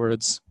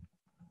afterwards.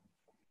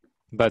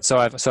 But so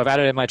I've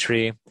added in my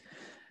tree,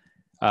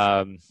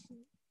 but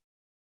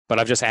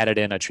I've just added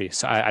in a tree.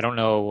 So I don't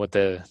know what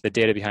the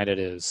data behind it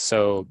is.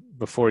 So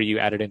before you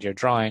add it into your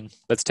drawing,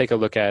 let's take a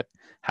look at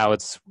how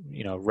it's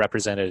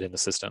represented in the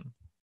system.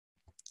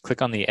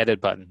 Click on the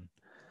edit button.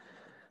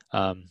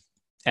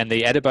 And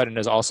the edit button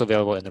is also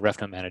available in the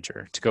RefNote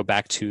manager. To go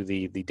back to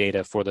the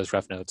data for those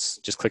ref notes,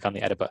 just click on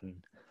the edit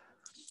button.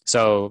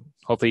 So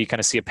hopefully you kind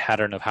of see a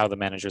pattern of how the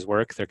managers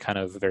work. They're kind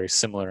of very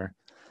similar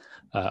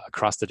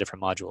across the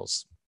different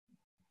modules.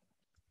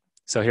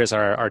 So here's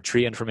our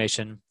tree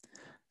information.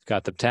 We've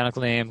got the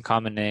botanical name,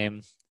 common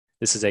name.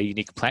 This is a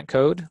unique plant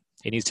code.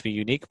 It needs to be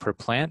unique per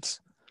plant.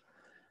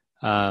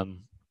 And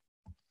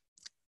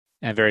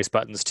various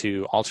buttons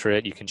to alter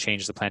it. You can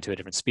change the plant to a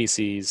different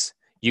species.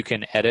 You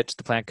can edit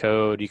the plant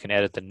code. You can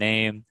edit the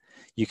name.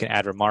 You can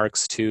add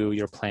remarks to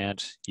your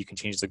plant. You can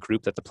change the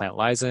group that the plant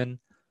lies in.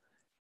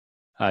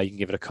 You can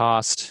give it a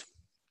cost.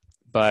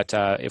 But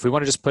if we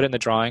want to just put it in the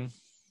drawing,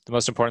 the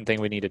most important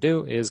thing we need to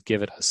do is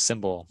give it a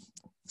symbol,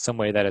 some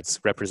way that it's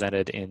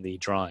represented in the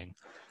drawing.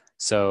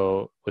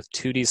 So with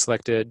 2D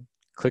selected,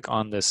 click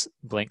on this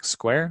blank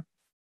square.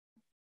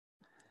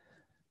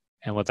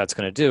 And what that's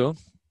going to do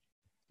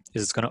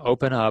is it's going to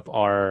open up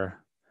our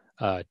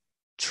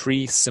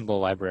tree symbol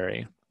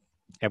library.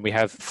 And we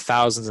have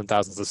thousands and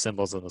thousands of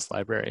symbols in this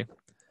library.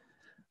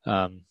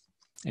 And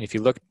if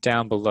you look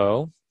down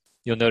below,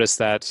 you'll notice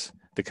that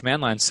the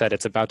command line said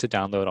it's about to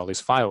download all these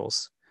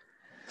files.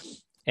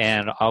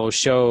 And I will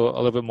show a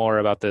little bit more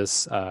about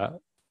this a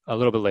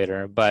little bit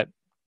later, but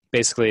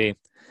basically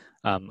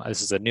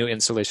this is a new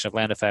installation of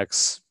Land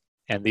Effects,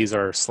 and these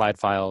are slide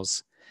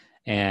files.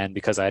 And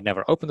because I had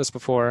never opened this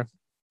before,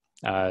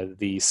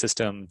 the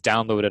system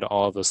downloaded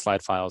all of those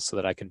slide files so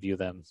that I can view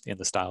them in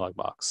this dialog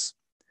box.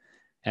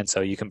 And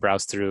so you can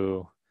browse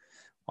through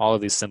all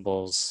of these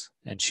symbols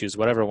and choose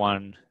whatever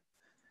one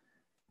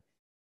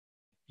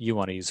you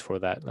want to use for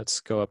that.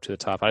 Let's go up to the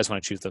top. I just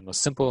want to choose the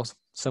most simple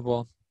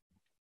symbol.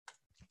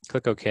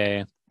 Click OK.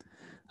 I'm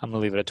going to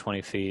leave it at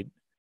 20 feet.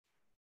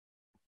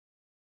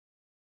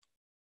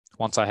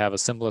 Once I have a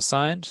symbol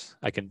assigned,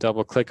 I can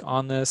double click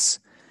on this,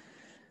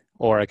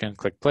 or I can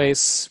click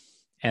place,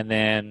 and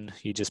then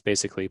you just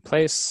basically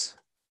place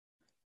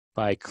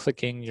by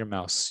clicking your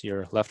mouse,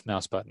 your left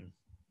mouse button.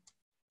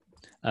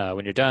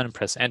 When you're done,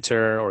 press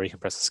enter, or you can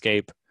press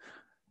escape.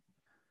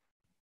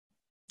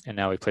 And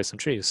now we place some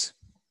trees.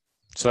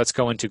 So let's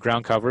go into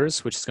ground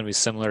covers, which is going to be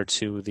similar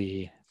to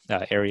the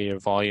area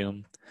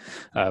volume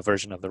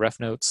version of the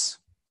ref notes.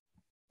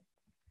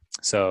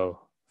 So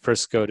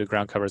first go to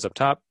ground covers up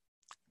top,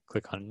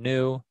 click on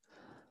new,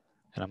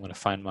 and I'm going to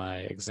find my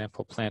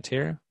example plant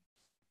here,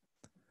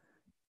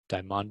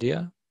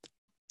 Diamondia,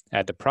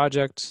 add to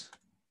project,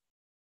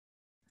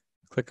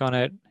 click on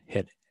it,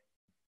 hit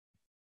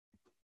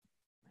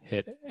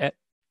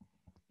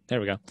there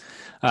we go.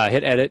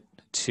 Hit edit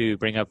to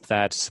bring up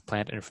that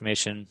plant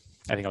information.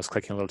 I think I was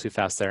clicking a little too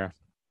fast there.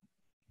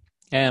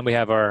 And we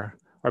have our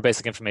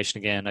basic information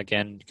again.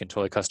 Again, you can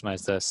totally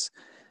customize this.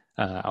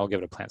 I'll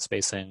give it a plant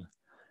spacing,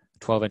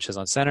 12 inches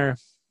on center.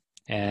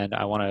 And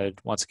I want to,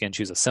 once again,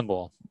 choose a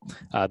symbol.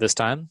 This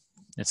time,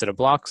 instead of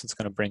blocks, it's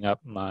going to bring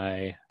up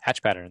my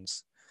hatch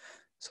patterns.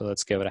 So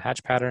let's give it a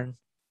hatch pattern.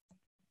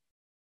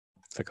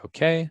 Click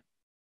OK.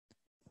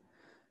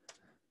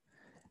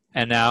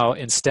 And now,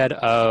 instead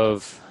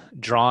of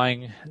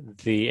drawing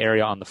the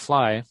area on the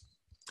fly,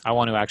 I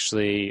want to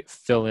actually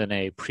fill in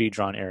a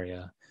pre-drawn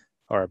area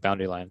or a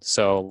boundary line.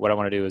 So what I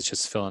want to do is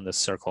just fill in this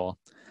circle.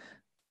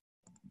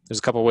 There's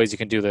a couple ways you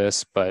can do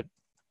this, but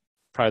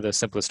probably the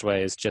simplest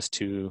way is just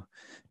to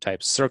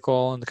type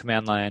circle in the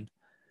command line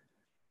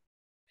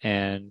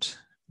and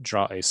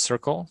draw a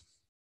circle.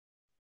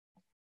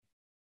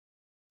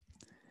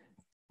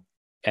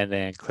 And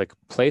then click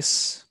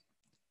place.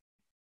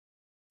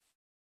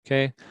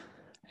 Okay,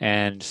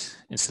 and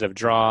instead of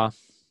draw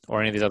or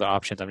any of these other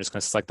options, I'm just going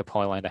to select the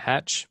polyline to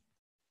hatch.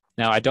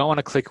 Now I don't want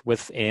to click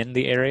within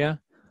the area.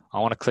 I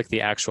want to click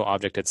the actual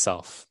object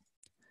itself.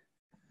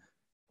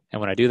 And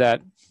when I do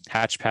that,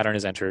 hatch pattern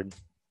is entered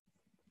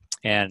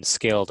and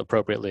scaled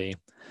appropriately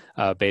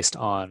based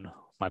on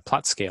my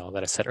plot scale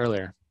that I set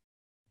earlier.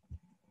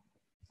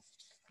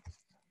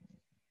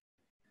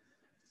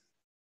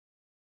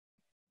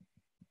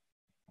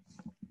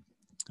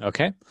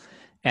 Okay,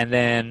 and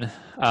then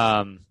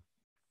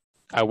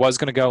I was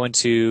going to go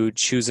into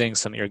choosing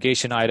some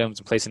irrigation items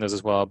and placing those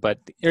as well, but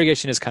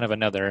irrigation is kind of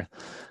another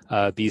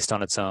beast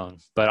on its own.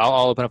 But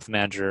I'll open up the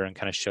manager and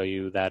kind of show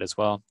you that as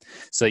well,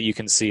 so that you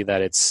can see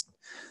that it's,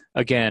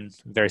 again,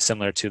 very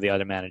similar to the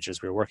other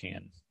managers we were working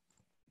in.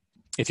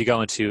 If you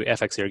go into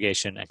FX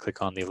Irrigation and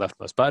click on the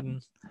leftmost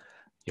button,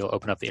 you'll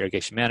open up the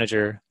irrigation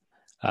manager.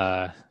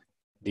 The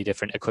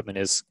different equipment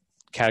is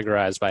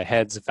categorized by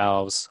heads,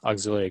 valves,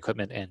 auxiliary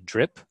equipment, and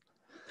drip.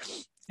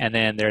 And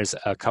then there's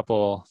a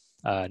couple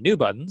new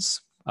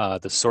buttons,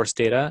 the source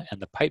data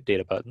and the pipe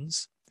data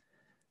buttons.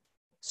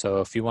 So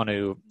if you want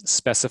to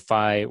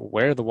specify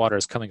where the water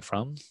is coming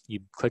from, you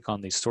click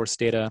on the source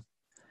data,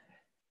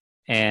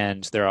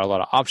 and there are a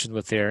lot of options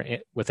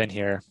within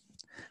here.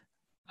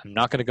 I'm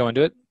not going to go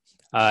into it.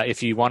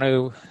 If you want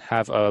to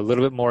have a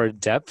little bit more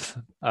depth,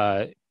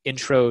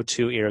 intro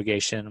to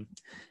irrigation,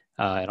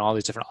 and all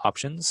these different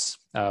options,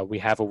 we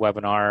have a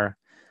webinar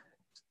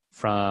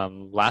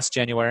from last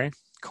January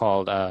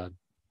called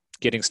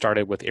Getting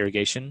Started with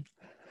Irrigation.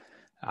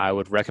 I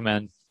would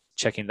recommend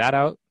checking that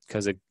out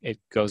because it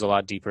goes a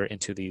lot deeper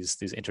into these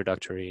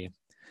introductory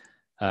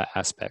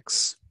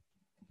aspects.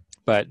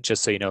 But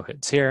just so you know,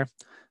 it's here.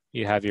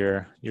 You have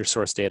your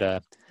source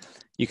data.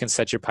 You can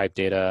set your pipe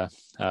data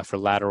for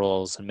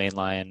laterals and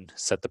mainline,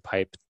 set the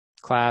pipe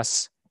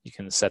class. You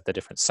can set the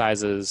different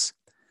sizes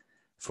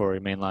for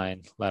your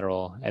mainline,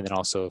 lateral, and then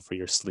also for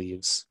your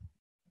sleeves.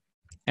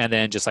 And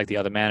then just like the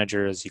other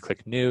managers, you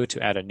click new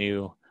to add a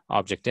new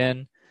object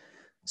in.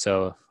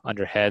 So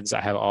under heads,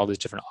 I have all these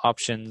different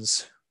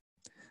options.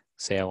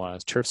 Say I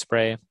want a turf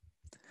spray.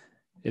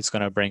 It's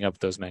going to bring up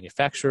those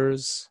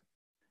manufacturers,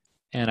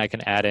 and I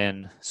can add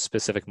in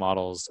specific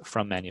models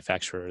from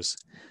manufacturers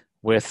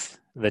with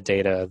the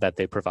data that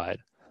they provide.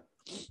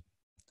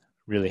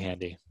 Really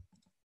handy.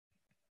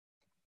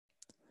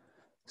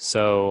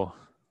 So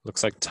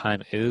looks like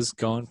time is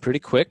going pretty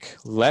quick.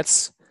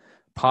 Let's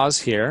pause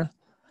here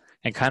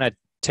and kind of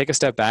take a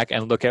step back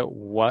and look at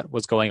what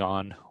was going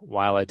on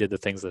while I did the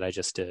things that I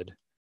just did.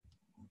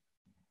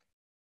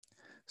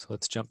 So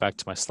let's jump back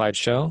to my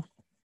slideshow.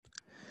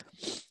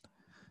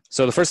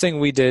 So the first thing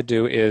we did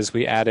do is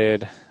we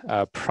added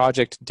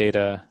project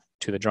data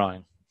to the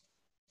drawing.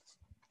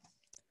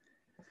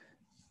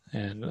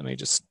 And let me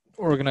just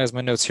organize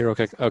my notes here real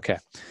quick. Okay,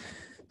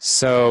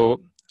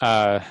 so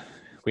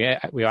we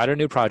added a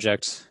new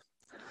project.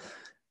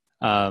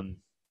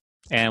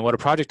 And what a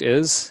project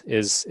is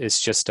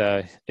just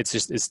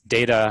it's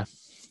data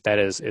that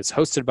is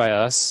hosted by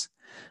us.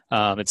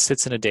 It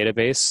sits in a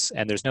database,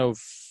 and there's no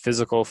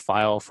physical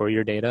file for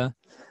your data,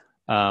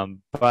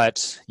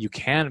 but you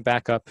can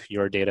back up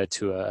your data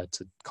to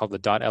called the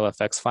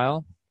 .lfx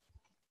file.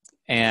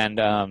 And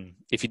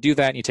if you do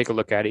that and you take a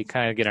look at it, you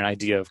kind of get an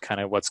idea of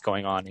kind of what's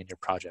going on in your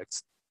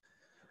projects.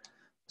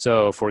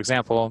 So, for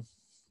example,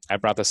 I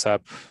brought this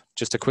up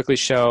just to quickly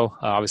show.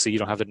 Obviously, you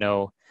don't have to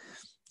know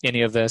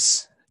any of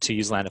this to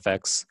use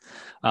LandFX,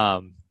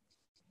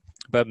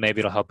 but maybe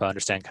it'll help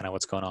understand kind of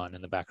what's going on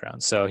in the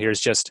background. So here's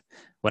just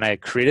when I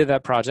created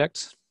that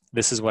project,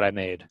 this is what I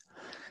made.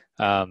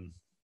 And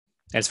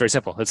it's very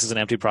simple. This is an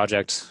empty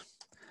project.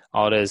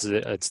 All it is,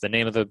 it's the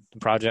name of the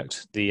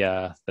project,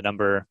 the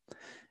number,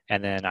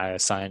 and then I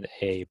assigned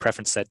a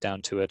preference set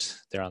down to it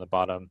there on the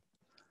bottom.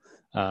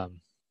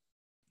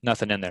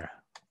 Nothing in there.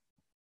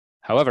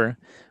 However,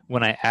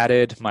 when I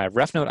added my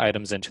ref note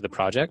items into the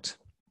project,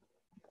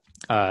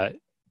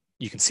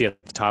 you can see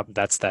at the top,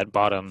 that's that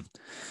bottom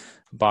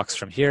box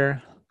from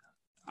here.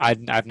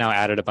 I've now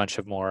added a bunch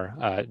of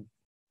more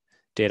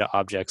data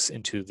objects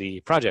into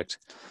the project.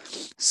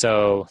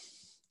 So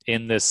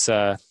in this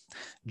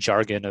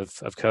jargon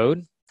of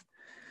code,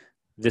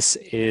 this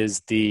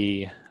is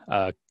the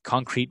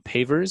concrete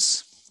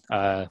pavers,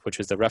 which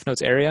is the ref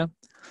notes area.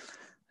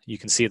 You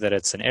can see that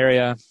it's an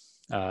area,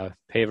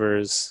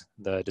 pavers,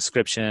 the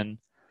description,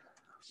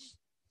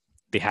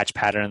 the hatch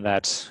pattern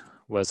that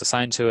was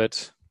assigned to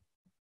it.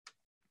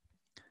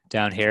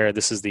 Down here,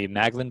 this is the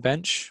Maglin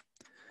bench,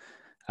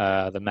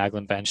 the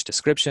Maglin bench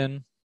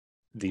description,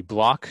 the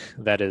block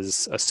that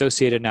is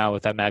associated now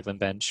with that Maglin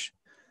bench.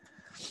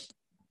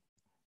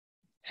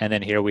 And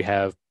then here we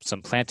have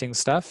some planting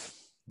stuff.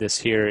 This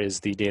here is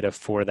the data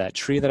for that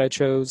tree that I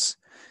chose.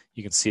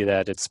 You can see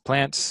that it's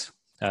plant,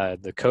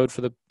 the code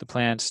for the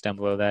plant. Down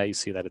below that, you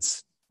see that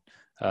it's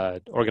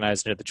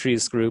organized into the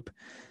trees group.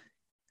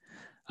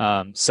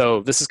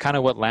 So this is kind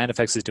of what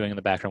LandFX is doing in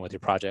the background with your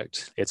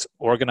project. It's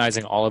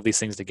organizing all of these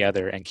things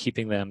together and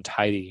keeping them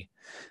tidy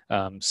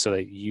so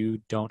that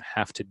you don't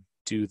have to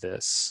do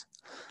this.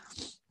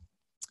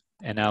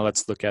 And now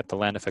let's look at the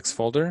LandFX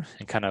folder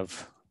and kind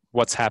of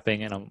what's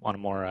happening on a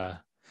more, I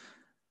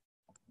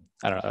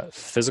don't know,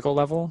 physical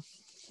level,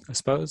 I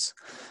suppose.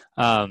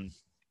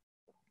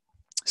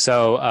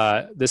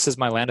 So this is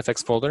my land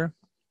effects folder.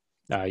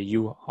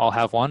 You all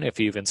have one if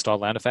you've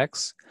installed land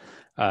effects.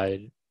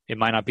 It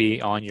might not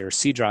be on your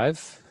C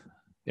drive.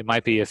 It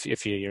might be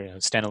if you're a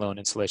standalone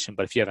installation,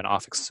 but if you have an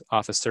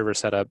office server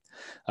setup,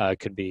 it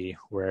could be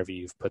wherever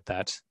you've put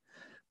that.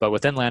 But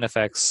within land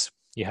effects,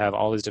 you have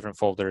all these different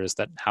folders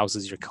that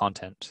houses your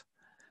content.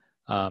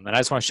 And I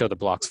just want to show the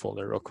blocks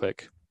folder real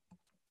quick.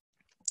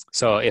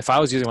 So if I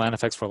was using land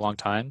effects for a long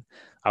time,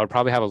 I would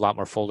probably have a lot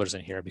more folders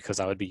in here because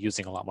I would be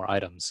using a lot more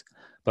items.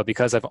 But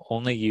because I've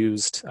only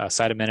used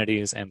site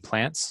amenities and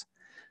plants,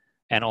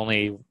 and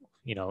only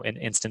an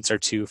instance or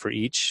two for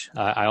each,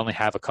 I only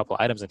have a couple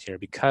items in here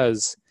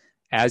because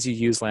as you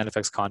use land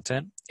effects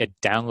content, it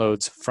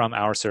downloads from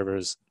our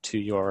servers to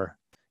your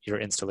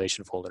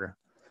installation folder.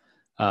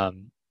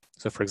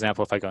 So for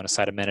example, if I go into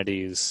site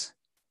amenities,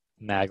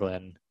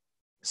 Maglin,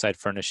 site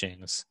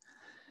furnishings,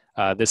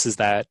 this is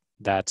that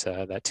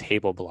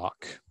table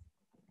block.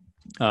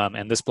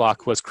 And this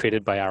block was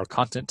created by our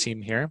content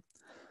team here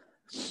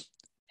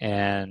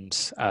and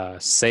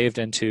saved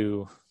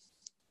into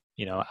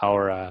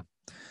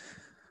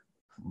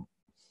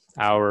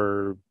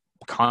our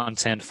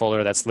content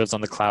folder that lives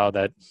on the cloud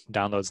that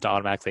downloads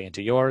automatically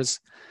into yours.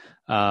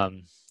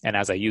 And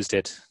as I used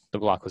it, the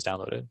block was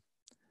downloaded.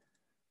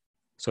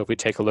 So if we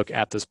take a look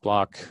at this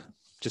block,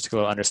 just to get a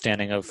little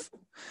understanding of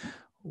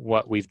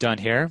what we've done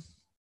here,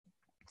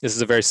 this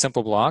is a very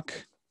simple block.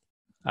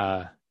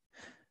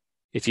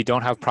 If you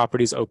don't have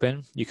properties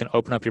open, you can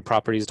open up your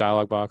properties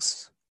dialog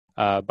box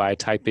by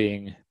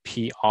typing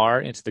PR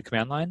into the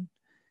command line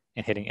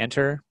and hitting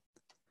enter.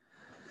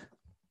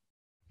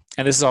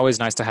 And this is always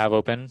nice to have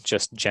open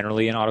just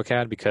generally in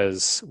AutoCAD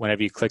because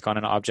whenever you click on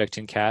an object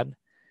in CAD,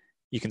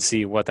 you can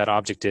see what that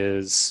object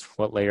is,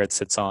 what layer it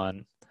sits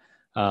on,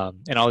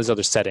 and all these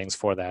other settings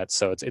for that.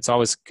 So it's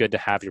always good to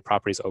have your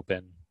properties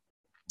open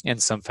in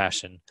some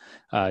fashion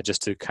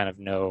just to kind of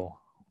know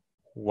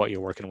what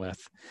you're working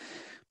with.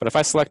 But if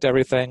I select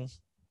everything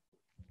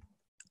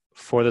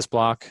for this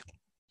block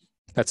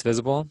that's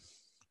visible,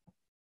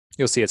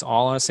 you'll see it's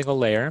all on a single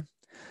layer.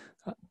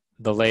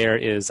 The layer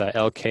is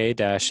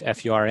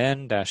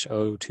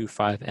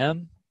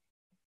LK-FURN-025M.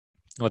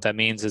 What that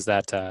means is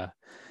that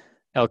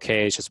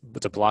LK is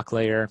it's a block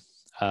layer.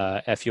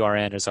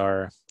 FURN is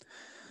our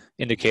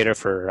indicator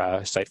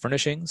for site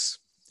furnishings.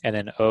 And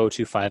then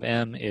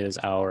 025M is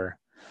our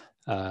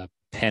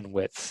pen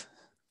width.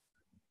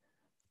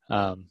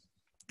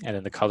 And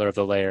then the color of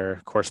the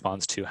layer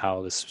corresponds to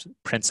how this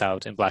prints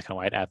out in black and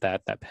white at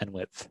that pen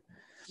width.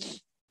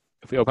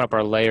 If we open up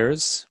our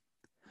layers,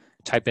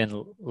 type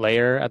in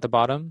layer at the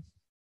bottom.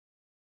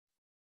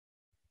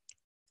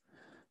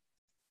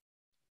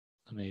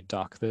 Let me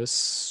dock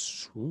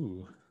this.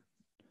 Ooh.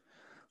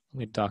 Let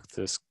me dock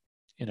this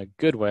in a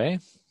good way.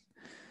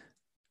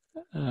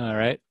 All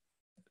right.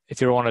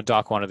 If you want to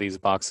dock one of these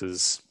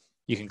boxes,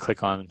 you can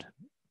click on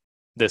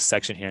this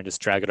section here and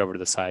just drag it over to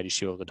the side. You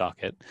should be able to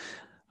dock it.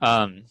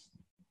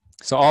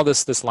 So all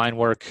this line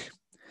work,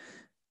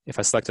 if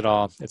I select it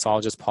all, it's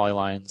all just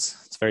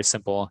polylines. It's very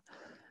simple.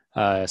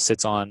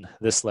 Sits on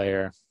this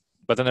layer.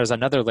 But then there's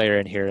another layer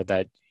in here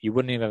that you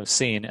wouldn't even have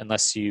seen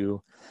unless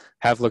you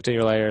have looked at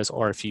your layers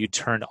or if you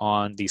turned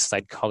on the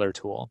site color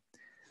tool.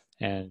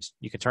 And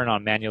you can turn it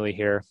on manually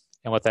here.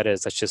 And what that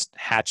is, that's just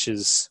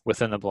hatches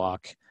within the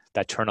block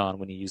that turn on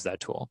when you use that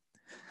tool.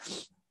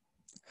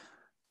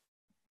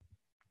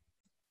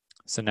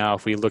 So now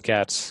if we look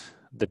at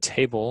the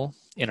table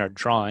in our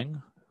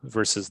drawing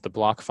versus the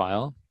block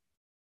file,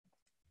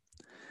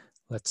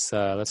 let's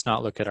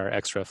not look at our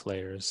XREF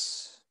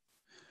layers.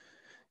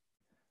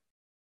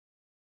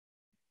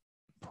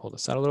 Pull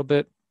this out a little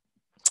bit.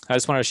 I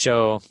just want to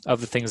show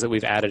of the things that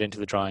we've added into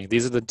the drawing.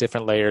 These are the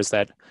different layers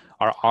that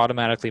are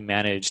automatically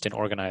managed and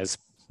organized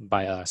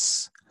by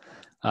us.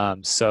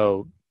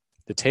 So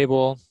the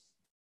table,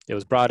 it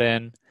was brought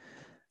in.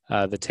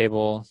 The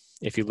table,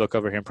 if you look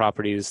over here in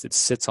properties, it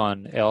sits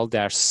on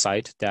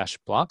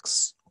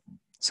L-site-blocks.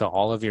 So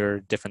all of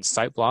your different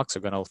site blocks are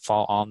going to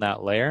fall on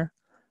that layer.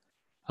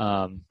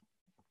 However,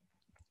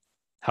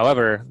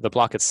 the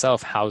block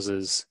itself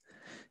houses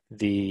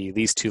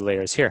these two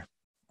layers here.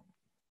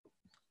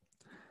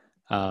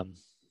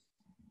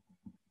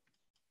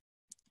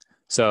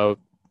 So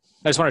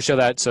I just want to show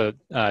that so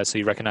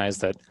you recognize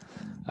that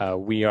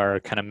we are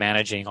kind of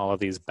managing all of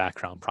these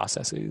background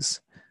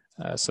processes.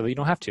 So that you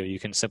don't have to. You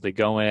can simply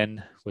go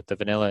in with the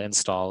vanilla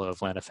install of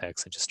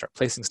LandFX and just start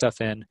placing stuff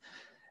in.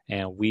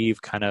 And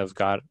we've kind of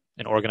got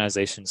an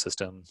organization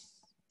system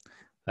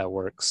that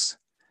works.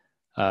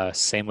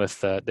 Same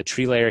with the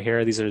tree layer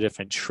here. These are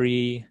different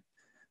tree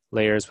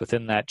layers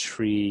within that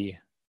tree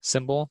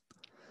symbol.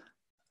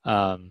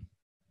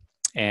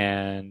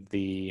 And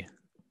the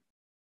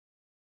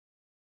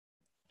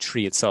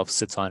tree itself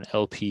sits on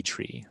LP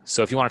tree.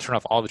 So if you want to turn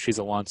off all the trees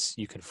at once,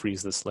 you can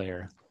freeze this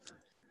layer.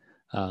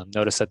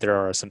 Notice that there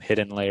are some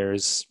hidden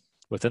layers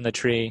within the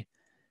tree.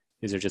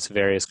 These are just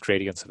various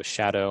gradients of a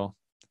shadow.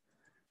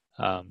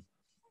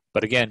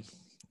 But again,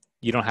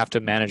 you don't have to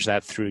manage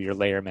that through your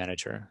layer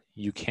manager.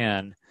 You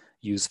can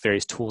use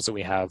various tools that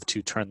we have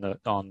to turn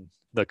on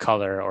the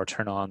color or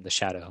turn on the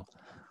shadow,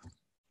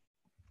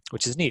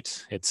 which is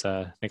neat. It's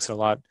makes it a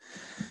lot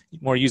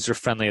more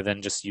user-friendly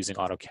than just using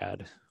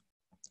AutoCAD,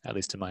 at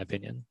least in my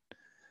opinion.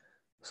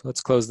 So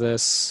let's close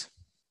this.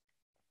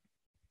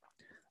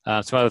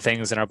 Some other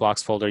things in our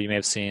blocks folder you may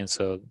have seen.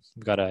 So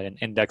we've got an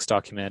index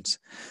document.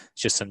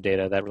 It's just some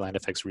data that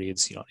LandFX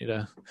reads. You don't need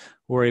to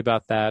worry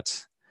about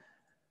that.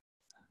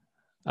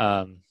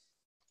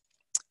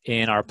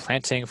 In our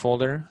planting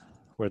folder,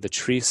 where the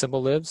tree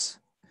symbol lives,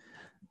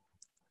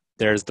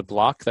 there's the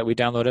block that we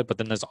downloaded, but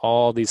then there's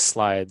all these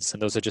slides,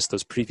 and those are just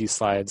those preview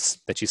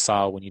slides that you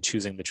saw when you're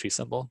choosing the tree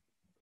symbol,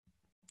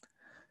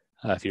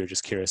 if you were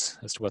just curious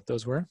as to what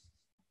those were.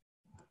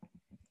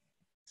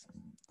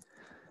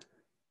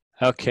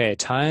 Okay,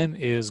 time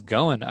is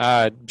going.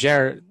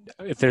 Jer,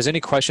 if there's any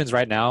questions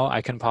right now,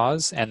 I can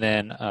pause, and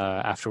then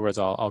afterwards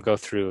I'll go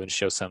through and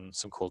show some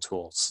cool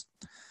tools.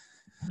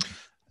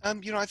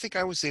 I think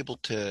I was able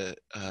to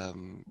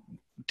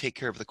take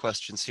care of the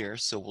questions here,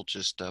 so we'll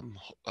just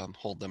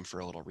hold them for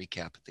a little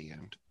recap at the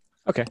end.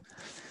 Okay,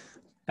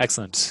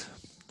 excellent.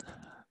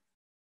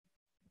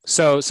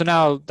 So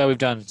now that we've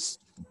done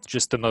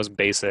just the most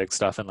basic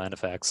stuff in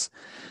LandFX,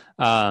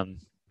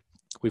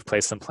 we've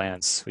placed some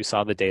plants. We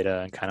saw the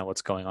data and kind of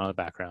what's going on in the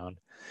background.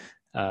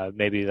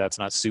 Maybe that's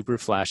not super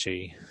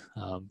flashy,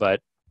 but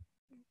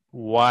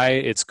why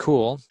it's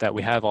cool that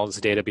we have all this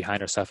data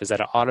behind our stuff is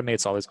that it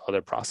automates all these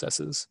other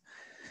processes.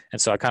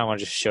 And so I kind of want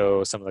to just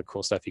show some of the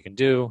cool stuff you can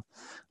do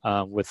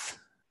with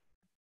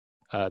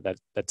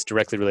that's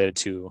directly related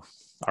to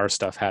our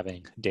stuff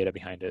having data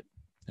behind it.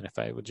 And if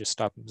I would just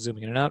stop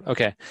zooming in and out.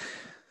 Okay,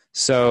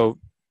 so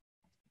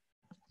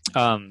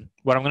what I'm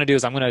going to do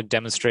is I'm going to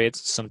demonstrate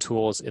some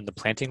tools in the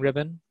planting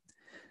ribbon.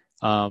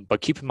 But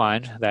keep in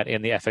mind that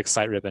in the FX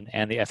site ribbon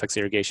and the FX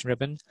irrigation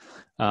ribbon,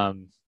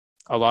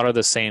 a lot of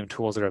the same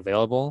tools that are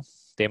available,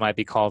 they might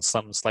be called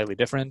something slightly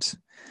different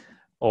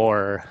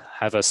or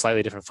have a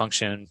slightly different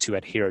function to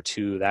adhere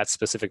to that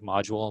specific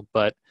module,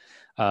 but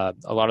a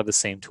lot of the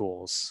same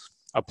tools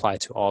apply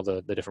to all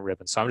the different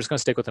ribbons. So I'm just going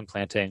to stick with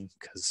planting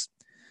because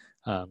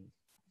I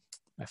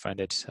find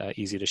it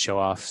easy to show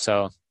off.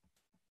 So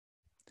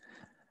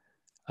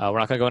we're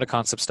not going to go into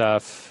concept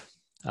stuff.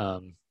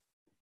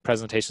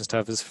 Presentation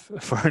stuff is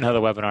for another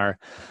webinar.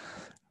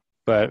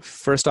 But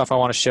first off, I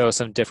want to show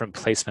some different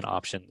placement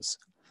options.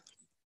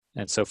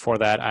 And so for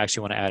that, I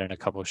actually want to add in a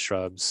couple of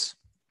shrubs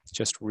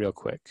just real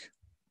quick.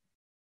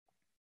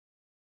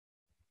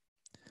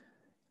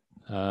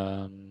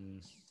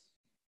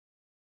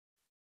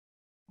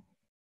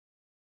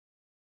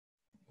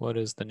 What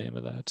is the name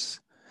of that?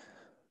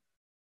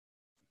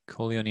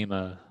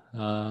 Coleonema.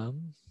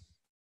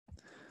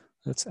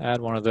 Let's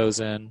add one of those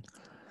in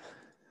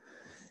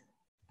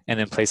and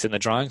then place it in the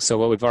drawing. So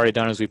what we've already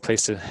done is we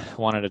placed it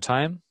one at a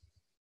time.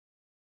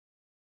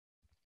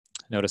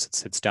 Notice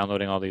it's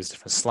downloading all these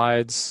different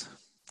slides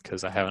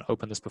because I haven't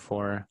opened this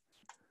before.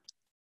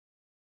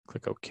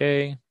 Click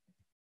OK.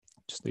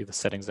 Just leave the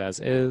settings as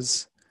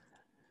is.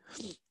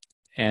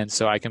 And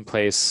so I can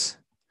place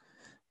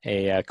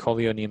a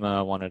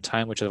Coleonema one at a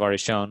time, which I've already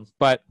shown.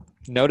 But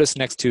notice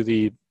next to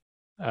the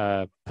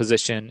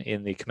position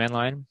in the command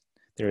line,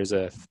 there is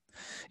a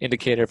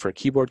indicator for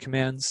keyboard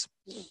commands.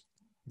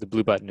 The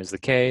blue button is the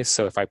K.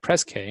 So if I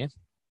press K,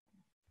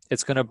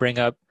 it's going to bring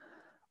up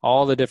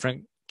all the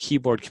different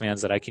keyboard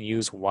commands that I can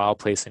use while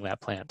placing that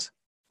plant.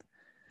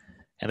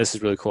 And this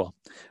is really cool.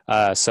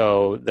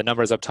 So the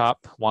numbers up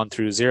top, 1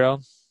 through 0.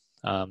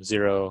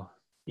 0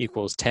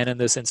 equals 10 in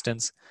this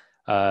instance.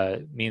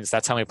 Means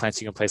that's how many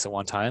plants you can place at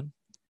one time.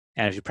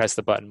 And if you press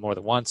the button more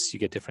than once, you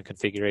get different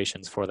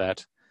configurations for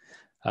that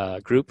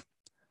group.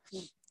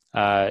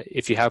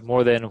 If you have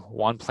more than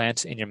one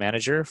plant in your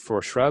manager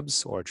for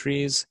shrubs or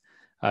trees,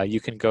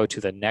 you can go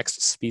to the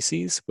next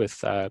species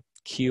with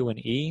Q and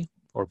E,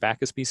 or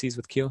back a species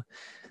with Q.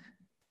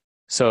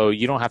 So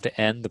you don't have to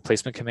end the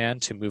placement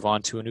command to move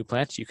on to a new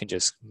plant. You can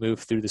just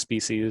move through the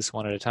species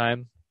one at a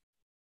time.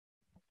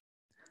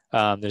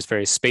 There's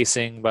various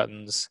spacing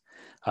buttons,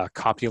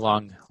 copy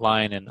along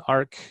line and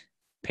arc,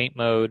 paint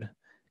mode,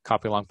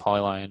 copy along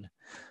polyline.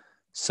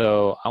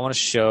 So I want to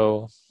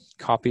show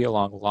copy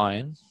along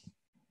line,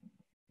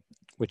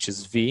 which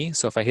is V.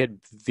 So if I hit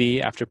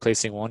V after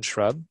placing one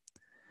shrub,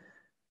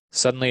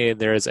 suddenly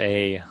there's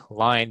a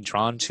line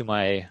drawn to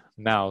my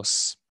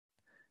mouse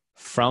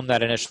from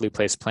that initially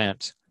placed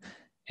plant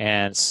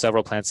and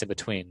several plants in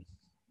between.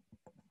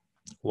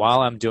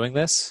 While I'm doing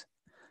this,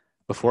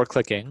 before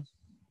clicking,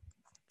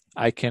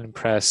 I can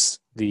press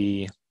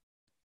the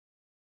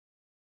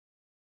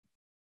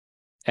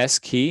S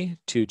key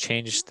to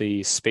change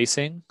the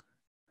spacing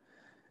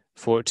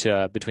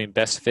between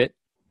best fit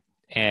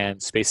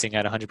and spacing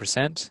at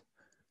 100%.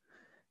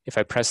 If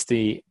I press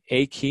the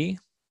A key,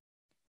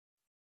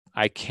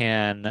 I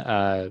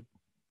can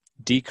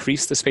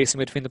decrease the spacing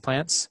between the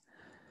plants.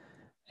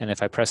 And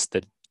if I press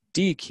the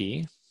D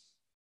key,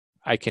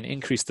 I can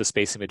increase the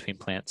spacing between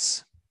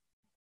plants.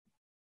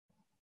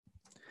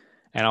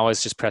 And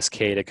always just press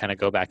K to kind of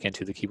go back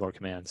into the keyboard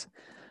commands.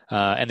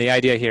 And the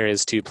idea here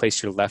is to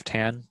place your left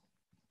hand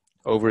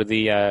over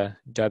the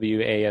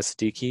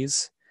WASD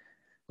keys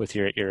with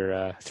your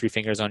 3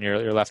 fingers on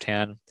your left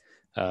hand,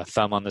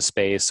 thumb on the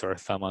space or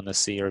thumb on the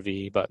C or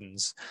V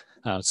buttons.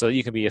 So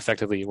you can be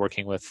effectively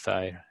working with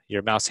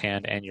your mouse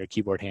hand and your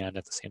keyboard hand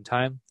at the same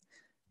time.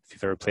 If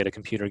you've ever played a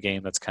computer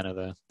game, that's kind of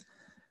the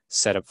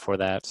setup for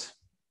that.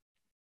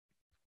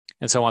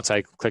 And so once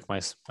I click my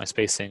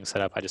spacing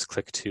setup, I just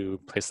click to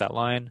place that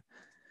line.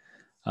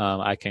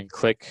 I can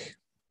click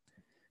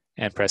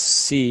and press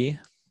C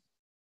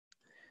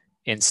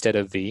instead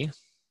of V,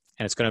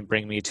 and it's going to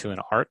bring me to an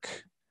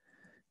arc.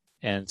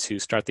 And to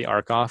start the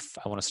arc off,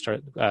 I want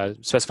to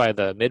specify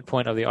the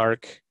midpoint of the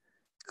arc,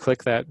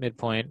 click that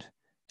midpoint,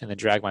 and then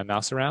drag my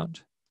mouse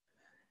around,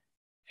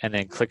 and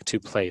then click to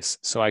place.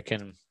 So I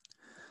can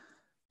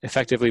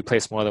effectively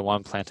place more than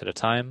one plant at a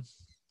time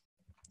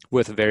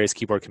with various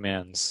keyboard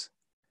commands.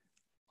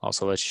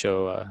 Also, let's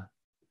show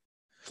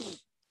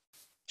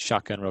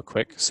shotgun real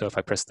quick. So if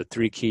I press the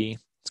 3 key,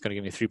 it's going to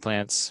give me 3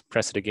 plants.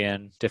 Press it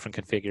again, different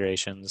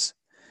configurations.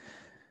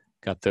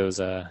 Got those,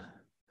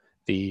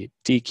 the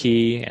D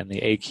key and the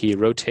A key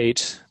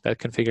rotate that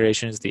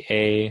configurations, the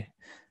A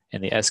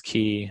and the S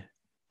key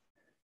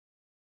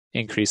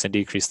increase and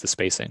decrease the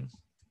spacing.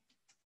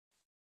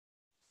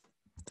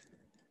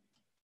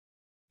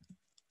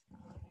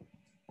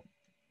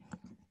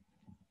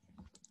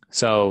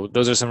 So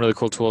those are some really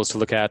cool tools to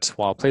look at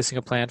while placing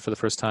a plant for the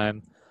first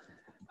time.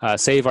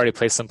 Say you've already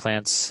placed some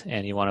plants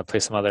and you want to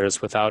place some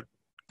others without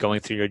going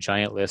through your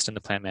giant list in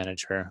the plant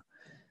manager.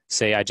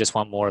 Say I just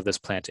want more of this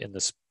plant in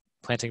this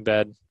planting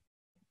bed.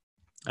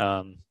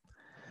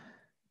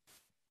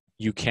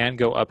 You can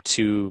go up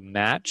to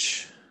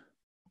match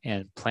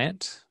and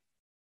plant,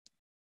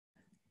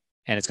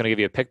 and it's going to give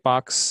you a pick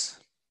box.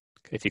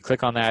 If you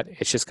click on that,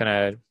 it's just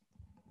going to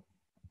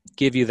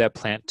give you that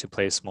plant to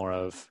place more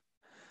of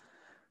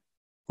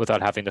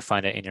without having to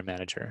find it in your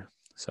manager.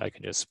 So I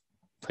can just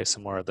place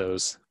some more of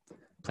those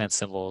plant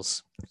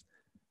symbols.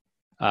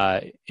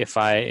 If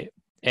I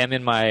am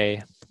in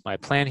my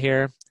plan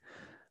here,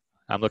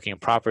 I'm looking at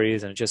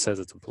properties and it just says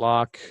it's a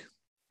block.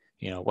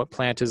 What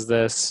plant is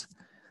this?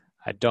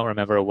 I don't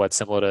remember what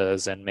symbol it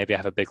is, and maybe I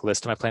have a big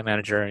list in my plant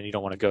manager and you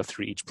don't want to go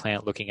through each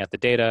plant looking at the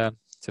data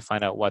to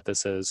find out what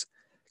this is.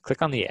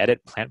 Click on the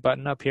Edit Plant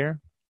button up here,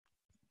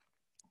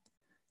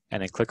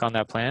 and then click on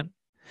that plant,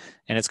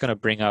 and it's going to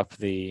bring up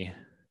the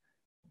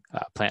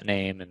plant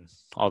name and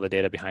all the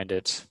data behind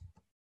it.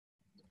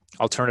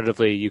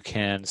 Alternatively, you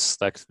can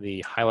select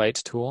the highlight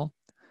tool,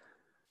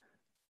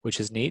 which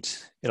is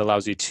neat. It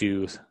allows you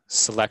to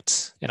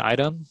select an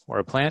item or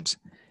a plant,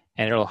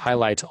 and it'll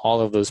highlight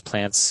all of those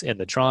plants in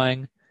the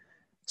drawing,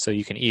 so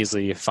you can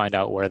easily find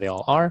out where they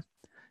all are.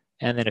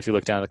 And then if you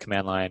look down the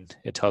command line,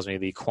 it tells me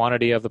the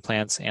quantity of the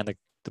plants and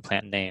the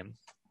plant name.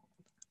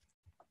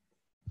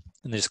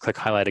 And then just click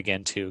highlight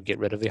again to get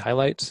rid of the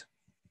highlight.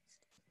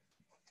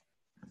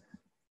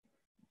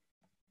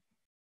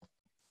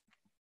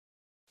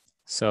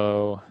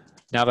 So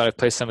now that I've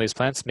placed some of these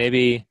plants,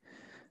 maybe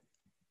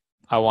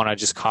I want to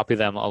just copy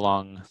them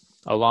along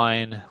a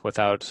line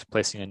without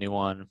placing a new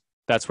one.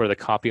 That's where the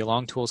copy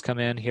along tools come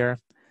in here.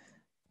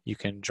 You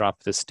can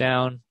drop this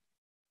down,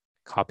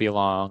 copy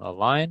along a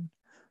line,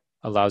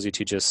 allows you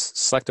to just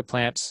select a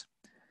plant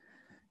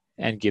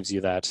and gives you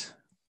that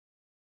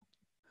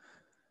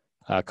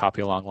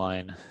copy along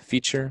line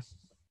feature.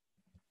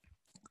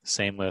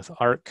 Same with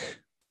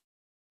arc,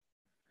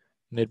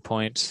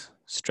 midpoint,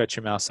 stretch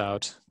your mouse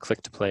out,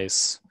 click to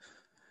place,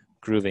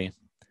 groovy.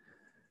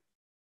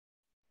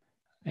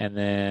 And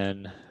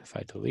then if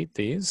I delete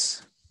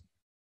these,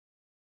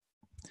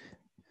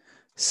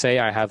 say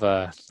I have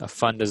a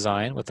fun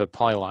design with a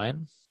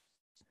polyline.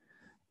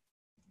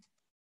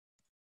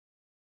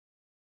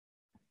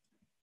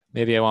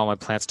 Maybe I want my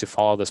plants to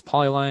follow this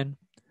polyline.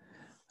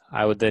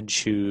 I would then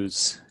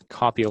choose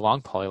copy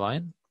along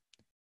polyline,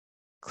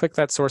 click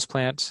that source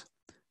plant,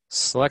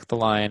 select the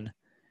line,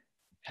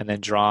 and then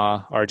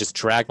draw or just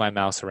drag my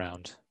mouse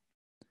around.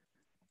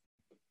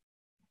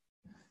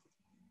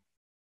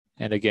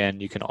 And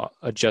again, you can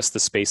adjust the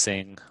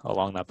spacing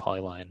along that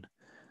polyline.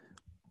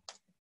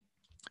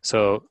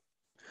 So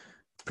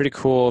pretty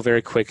cool,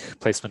 very quick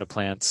placement of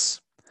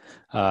plants.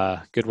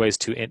 Good ways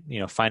to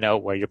find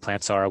out where your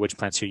plants are, which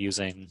plants you're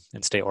using,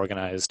 and stay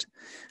organized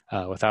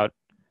without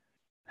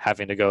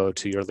having to go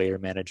to your layer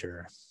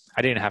manager.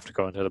 I didn't have to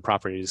go into the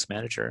properties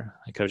manager.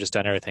 I could have just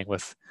done everything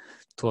with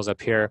tools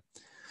up here.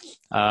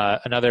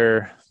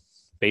 Another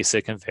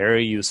basic and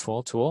very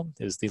useful tool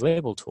is the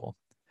label tool.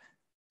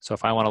 So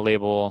if I want to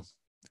label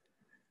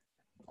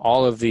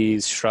all of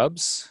these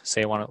shrubs,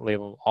 say I want to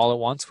label all at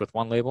once with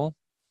one label,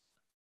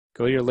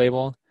 go to your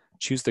label,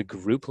 choose the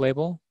group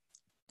label,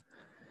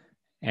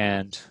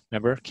 and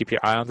remember, keep your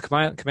eye on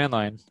the command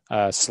line.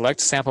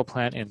 Select sample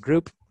plant in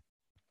group,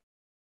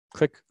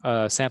 click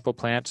sample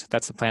plant,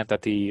 that's the plant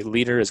that the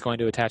leader is going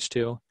to attach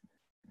to,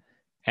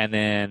 and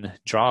then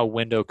draw a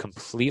window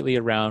completely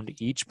around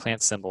each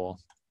plant symbol.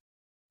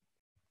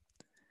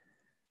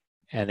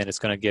 And then it's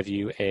going to give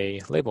you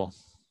a label.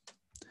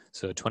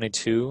 So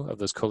 22 of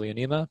those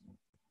Coleonema,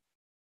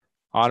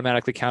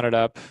 automatically counted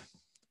up,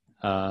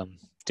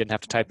 Didn't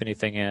have to type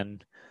anything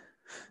in,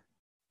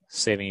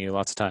 saving you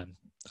lots of time.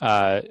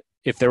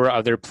 If there were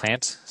other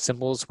plant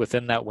symbols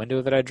within that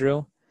window that I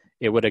drew,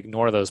 it would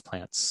ignore those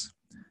plants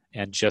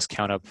and just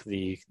count up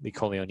the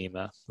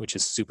Coleonema, which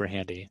is super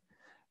handy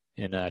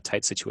in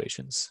tight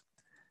situations.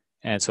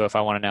 And so if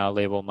I want to now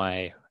label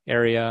my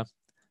area,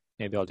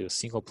 maybe I'll do a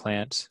single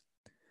plant,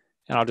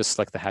 and I'll just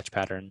select the hatch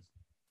pattern,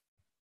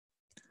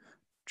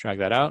 drag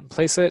that out and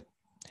place it,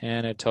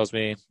 and it tells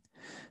me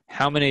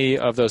how many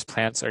of those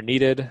plants are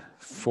needed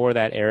for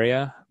that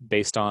area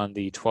based on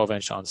the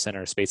 12-inch on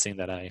center spacing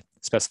that I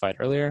specified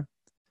earlier.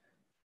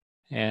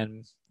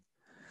 And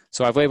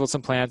so I've labeled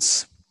some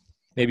plants.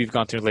 Maybe you've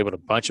gone through and labeled a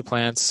bunch of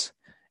plants,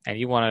 and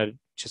you want to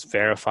just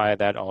verify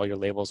that all your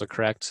labels are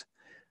correct.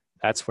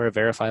 That's where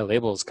verify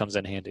labels comes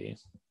in handy.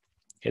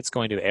 It's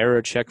going to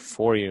error check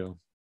for you.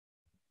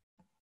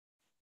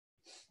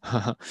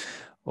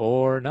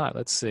 Or not,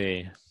 let's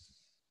see.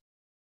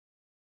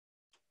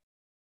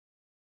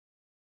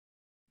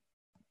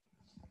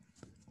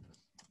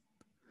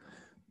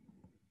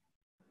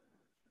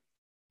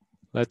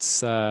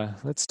 Let's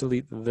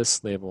delete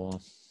this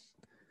label.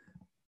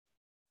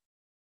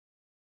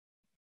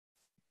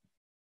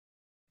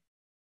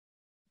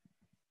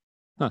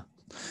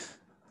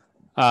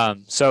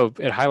 So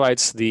it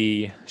highlights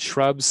the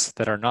shrubs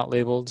that are not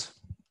labeled.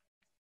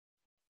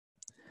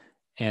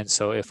 And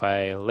so if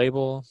I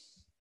label,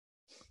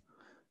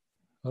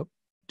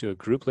 do a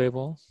group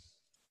label,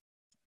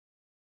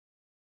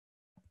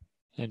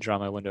 and draw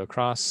my window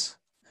across,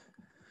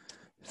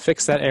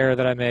 fix that error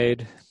that I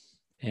made,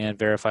 and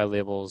verify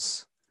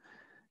labels,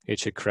 it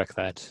should correct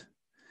that.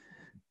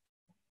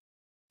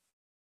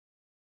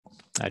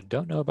 I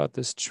don't know about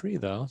this tree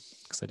though,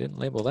 because I didn't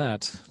label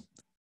that.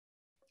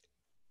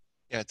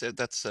 Yeah,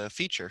 that's a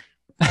feature.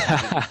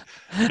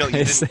 No,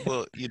 you didn't.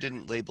 Well, you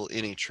didn't label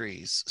any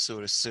trees, so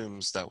it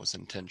assumes that was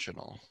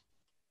intentional.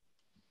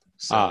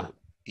 So,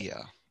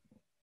 yeah.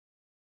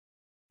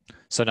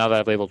 So now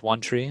that I've labeled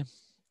one tree?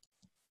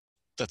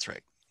 That's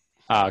right.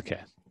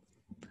 Okay.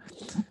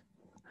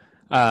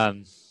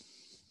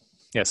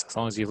 Yes, as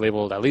long as you've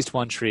labeled at least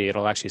one tree,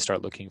 it'll actually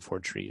start looking for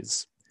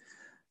trees.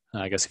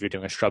 I guess if you're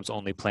doing a shrubs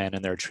only plan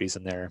and there are trees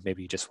in there,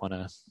 maybe you just want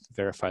to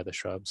verify the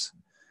shrubs.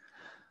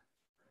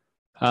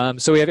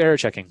 So we have error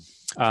checking.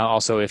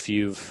 Also, if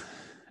you've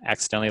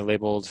accidentally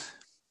labeled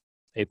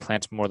a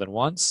plant more than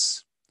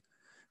once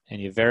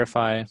and you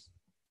verify,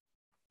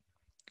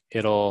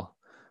 it'll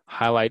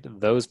highlight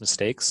those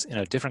mistakes in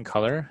a different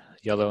color,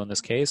 yellow in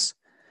this case,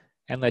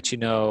 and let you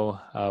know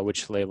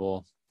which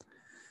label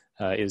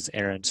is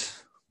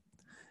errant.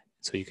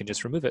 So you can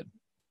just remove it.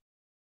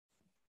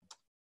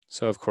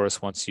 So of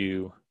course, once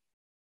you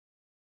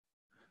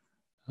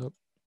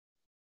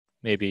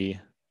maybe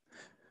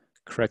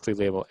correctly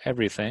label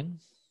everything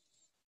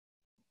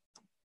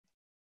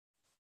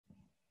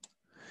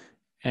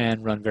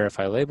and run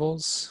verify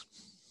labels,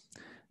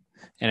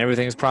 and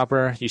everything is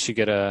proper, you should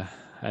get a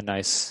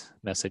nice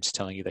message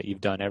telling you that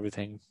you've done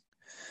everything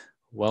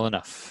well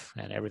enough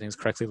and everything's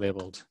correctly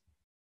labeled.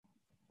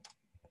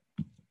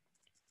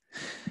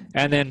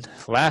 And then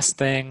last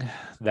thing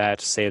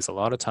that saves a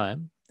lot of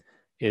time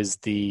is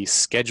the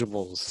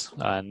schedules.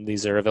 And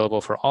these are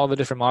available for all the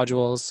different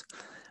modules.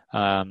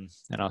 And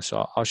I'll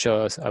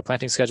show a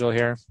planting schedule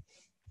here.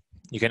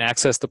 You can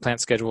access the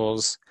plant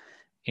schedules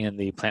in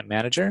the plant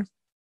manager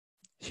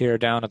here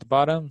down at the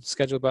bottom,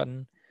 schedule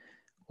button,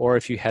 or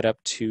if you head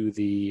up to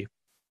the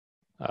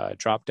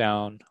drop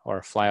down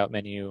or flyout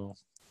menu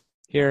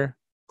here,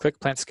 click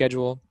plant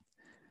schedule.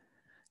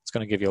 It's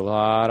going to give you a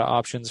lot of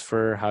options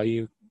for how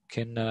you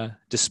can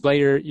display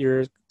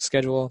your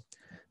schedule.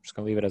 I'm just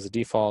going to leave it as a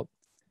default.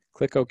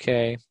 Click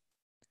OK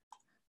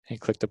and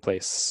click to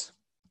place.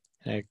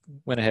 And I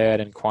went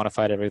ahead and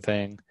quantified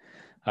everything.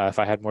 If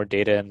I had more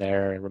data in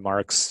there and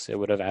remarks, it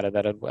would have added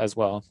that as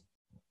well.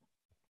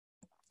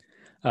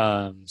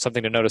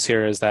 Something to notice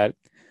here is that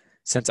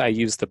since I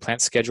used the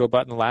plant schedule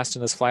button last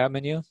in this flyout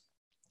menu,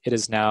 it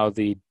is now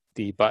the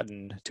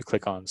button to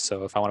click on.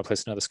 So if I want to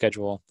place another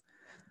schedule,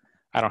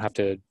 I don't have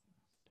to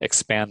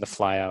expand the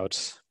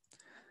flyout.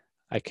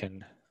 I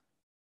can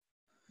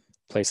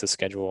place a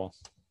schedule.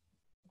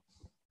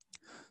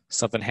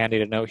 Something handy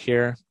to note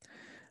here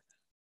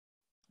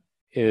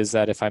is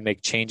that if I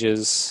make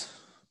changes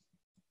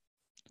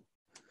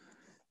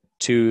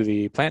to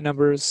the plant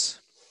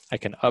numbers, I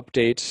can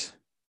update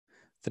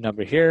the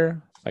number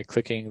here by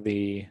clicking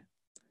the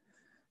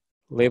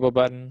label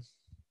button.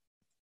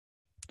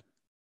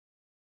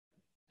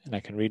 And I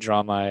can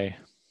redraw my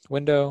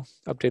window,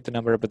 update the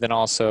number, but then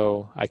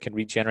also I can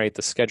regenerate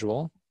the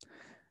schedule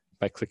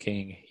by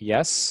clicking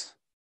yes,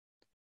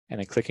 and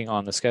then clicking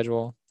on the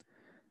schedule,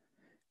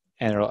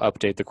 and it'll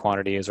update the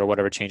quantities or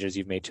whatever changes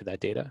you've made to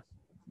that data.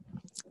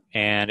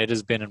 And it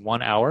has been in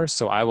 1 hour,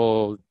 so I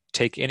will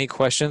take any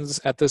questions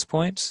at this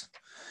point.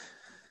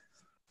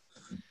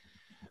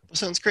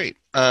 Sounds great.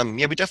 Yeah,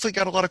 we definitely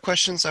got a lot of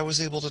questions. I was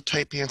able to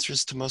type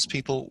answers to most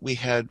people. We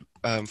had,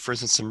 for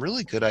instance, some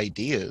really good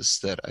ideas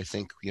that I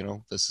think,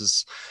 this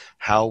is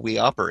how we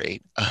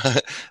operate.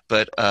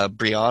 But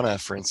Brianna,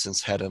 for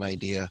instance, had an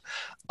idea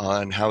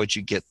on how would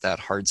you get that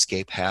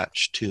hardscape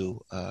hatch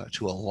to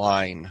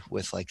align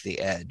with like the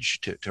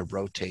edge to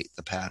rotate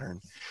the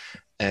pattern.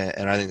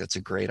 And I think that's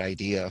a great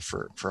idea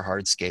for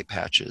hardscape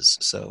hatches.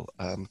 So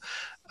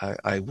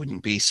I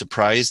wouldn't be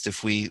surprised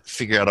if we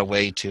figure out a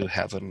way to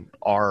have an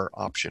R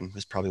option.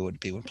 This probably would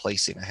be when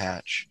placing a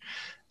hatch,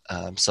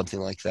 something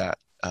like that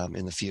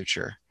in the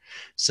future.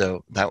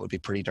 So that would be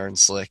pretty darn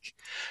slick.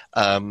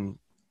 Um,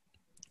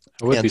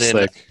 It would and be then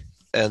slick.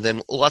 and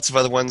then lots of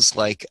other ones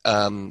like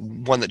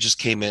one that just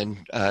came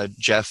in.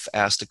 Jeff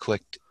asked a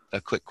quick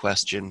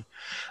question.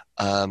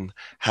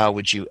 How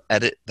would you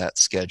edit that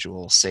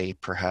schedule? Say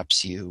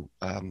perhaps you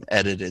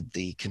edited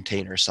the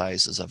container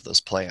sizes of those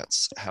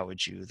plants. How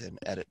would you then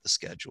edit the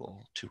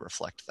schedule to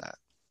reflect that?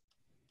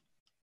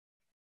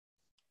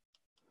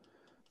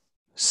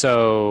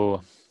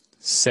 So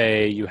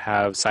say you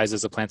have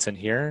sizes of plants in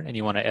here and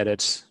you want to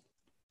edit.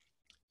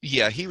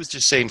 Yeah, he was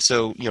just saying.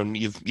 So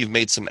you've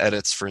made some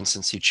edits. For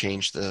instance, you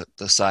changed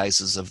the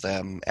sizes of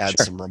them, add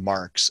Sure. some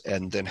remarks,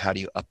 and then how do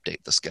you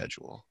update the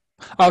schedule?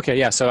 Okay,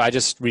 yeah. So I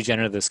just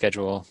regenerated the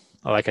schedule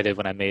like I did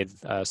when I made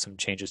some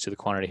changes to the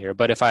quantity here.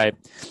 But if I,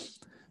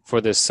 for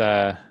this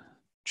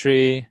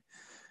tree,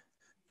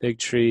 big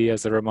tree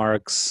as the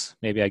remarks,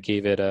 maybe I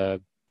gave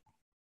it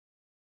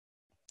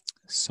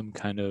some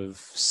kind of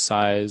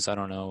size. I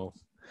don't know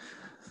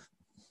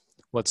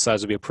what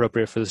size would be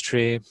appropriate for this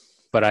tree,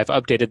 but I've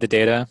updated the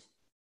data.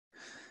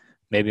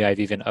 Maybe I've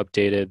even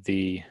updated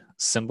the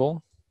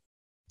symbol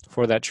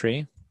for that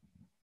tree.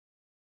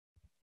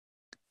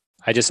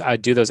 I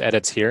do those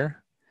edits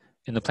here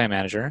in the plant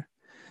manager.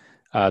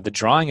 The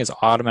drawing is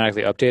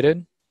automatically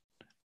updated.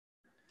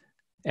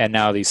 And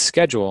now the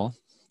schedule,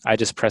 I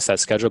just press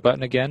that schedule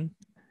button again,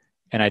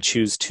 and I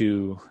choose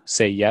to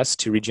say yes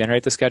to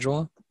regenerate the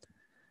schedule.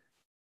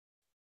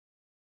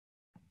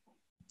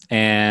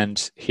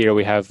 And here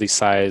we have the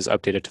size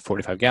updated to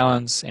 45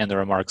 gallons and the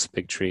remarks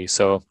big tree.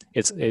 So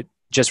it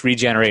just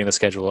regenerating the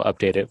schedule,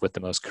 update it with the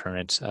most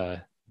current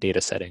data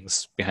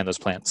settings behind those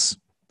plants.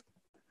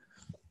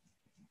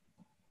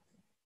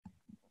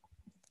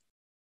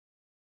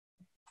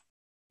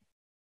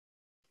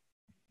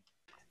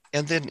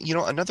 And then,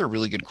 another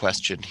really good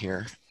question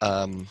here.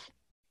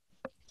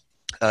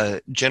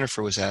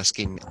 Jennifer was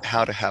asking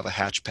how to have a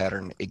hatch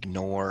pattern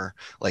ignore,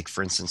 like,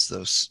 for instance,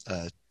 those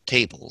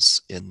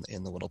tables in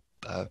the little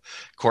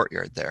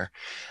courtyard there.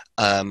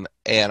 And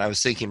I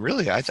was thinking,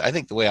 really, I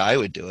think the way I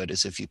would do it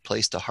is if you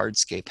placed a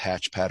hardscape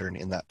hatch pattern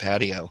in that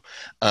patio,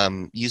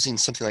 using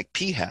something like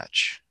P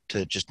hatch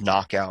to just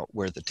knock out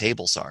where the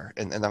tables are.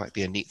 And that might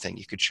be a neat thing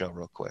you could show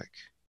real quick.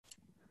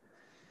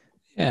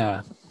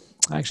 Yeah,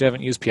 I actually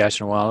haven't used pH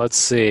in a while. Let's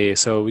see.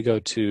 So we go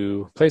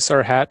to place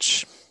our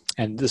hatch,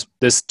 and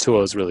this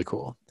tool is really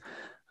cool.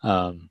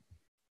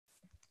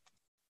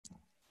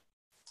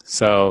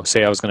 So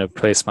say I was going to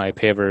place my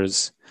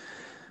pavers.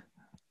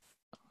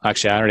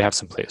 Actually, I already have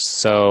some placed.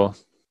 So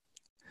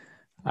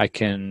I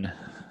can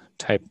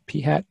type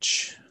P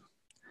hatch.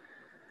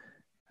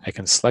 I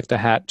can select a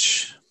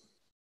hatch.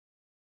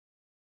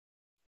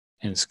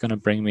 And it's going to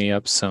bring me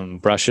up some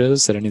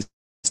brushes that it needs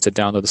to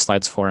download the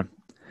slides for.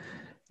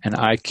 And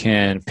I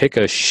can pick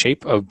a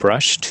shape of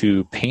brush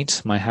to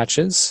paint my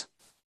hatches.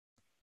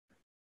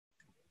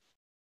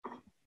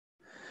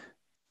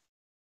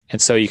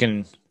 And so you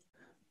can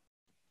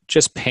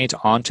just paint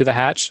onto the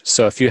hatch.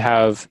 So if you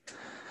have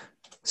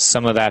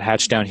some of that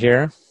hatch down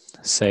here,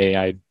 say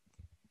I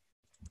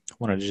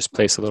wanted to just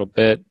place a little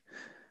bit,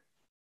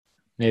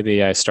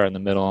 maybe I start in the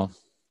middle,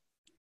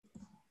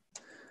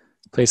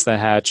 place that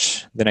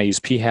hatch, then I use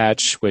P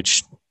hatch,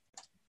 which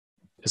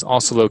is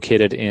also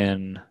located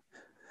in,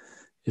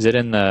 is it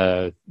in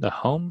the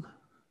home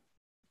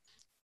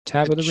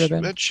tab of the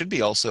ribbon? It should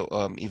be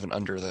also even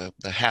under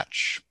the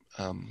hatch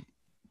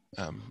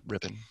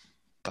ribbon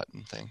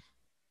button thing.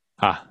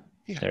 Ah,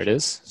 Yeah. there it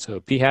is.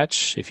 So P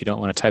hatch, if you don't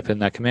want to type in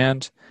that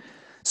command.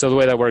 So the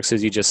way that works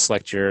is you just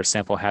select your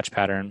sample hatch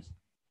pattern,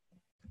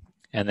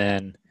 and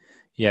then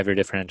you have your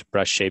different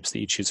brush shapes that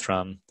you choose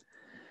from.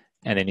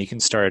 And then you can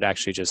start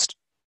actually just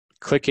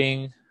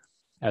clicking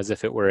as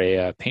if it were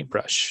a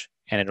paintbrush,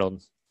 and it'll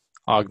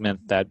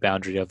augment that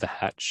boundary of the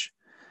hatch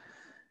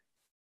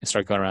and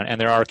start going around.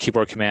 And there are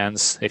keyboard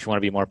commands if you want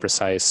to be more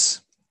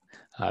precise.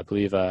 I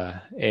believe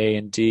A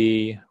and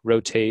D,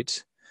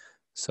 rotate.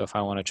 So if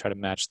I want to try to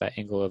match that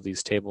angle of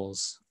these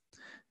tables,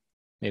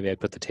 maybe I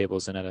put the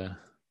tables in at a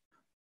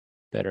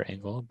better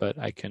angle, but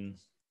I can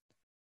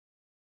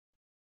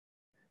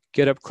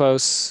get up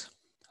close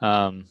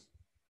and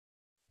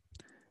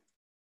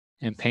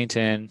paint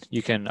in.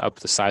 You can up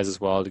the size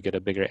as well to get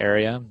a bigger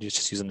area,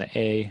 just using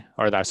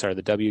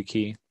the W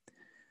key.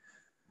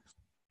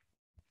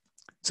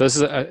 So this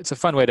is it's a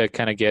fun way to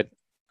kind of get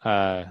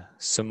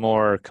some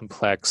more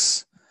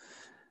complex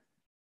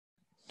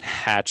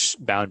hatch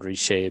boundary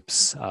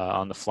shapes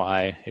on the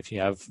fly if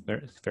you have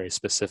very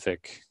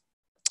specific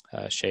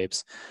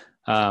shapes.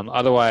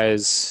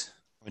 Otherwise,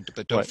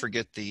 But don't what?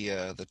 forget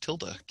the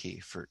tilde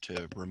key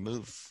to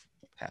remove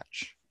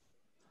hatch.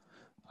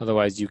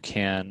 Otherwise, you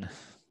can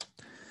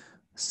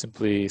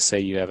simply say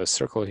you have a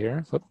circle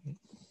here. Whoop.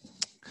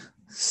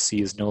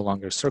 C is no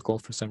longer a circle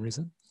for some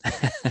reason.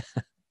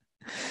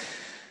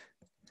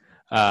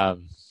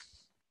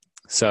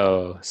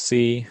 So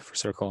C for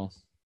circle.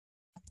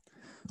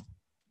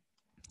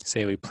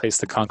 Say we place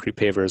the concrete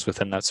pavers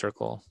within that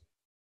circle.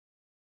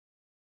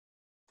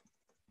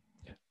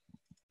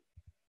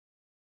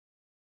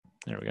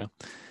 There we go.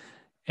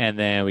 And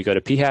then we go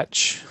to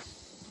p-hatch.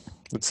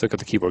 Let's look at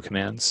the keyboard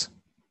commands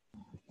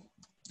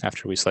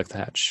after we select the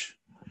hatch.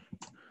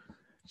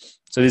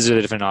 So these are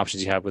the different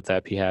options you have with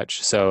that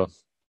p-hatch. So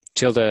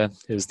tilde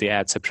is the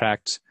add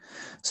subtract.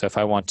 So if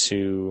I want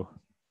to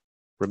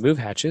remove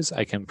hatches,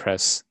 I can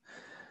press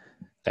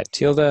that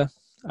tilde.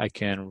 I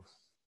can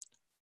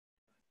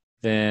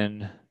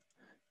then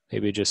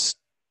maybe just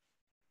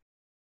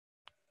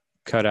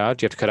cut out.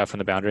 Do you have to cut out from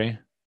the boundary?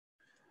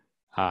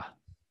 Ah.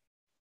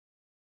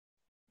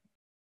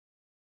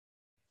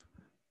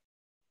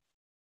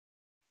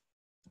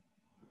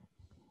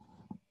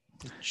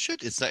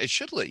 It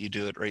should let you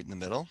do it right in the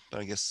middle, but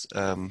I guess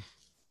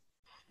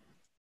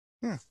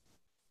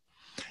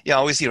yeah,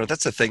 always,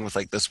 that's the thing with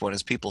like this one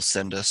is people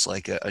send us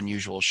like an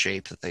unusual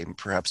shape that they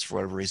perhaps for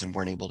whatever reason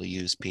weren't able to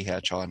use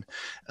p-hatch on,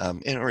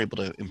 and are able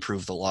to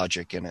improve the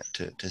logic in it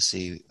to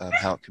see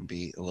how it can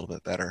be a little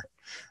bit better.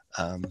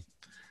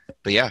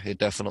 But yeah, it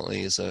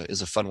definitely is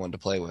a fun one to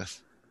play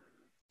with.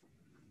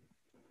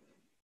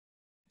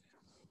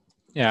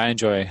 Yeah, I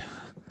enjoy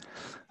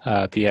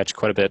p-hatch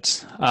quite a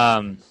bit.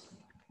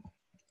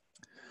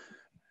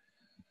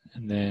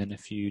 And then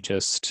if you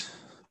just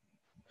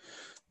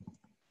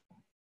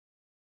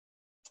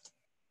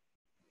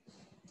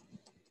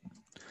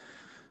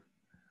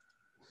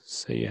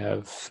say you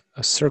have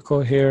a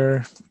circle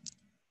here,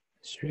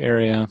 it's your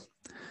area.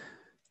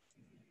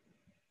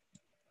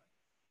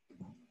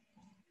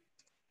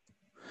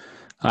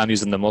 I'm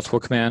using the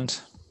multiple command.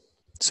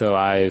 So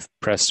I've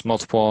pressed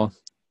multiple,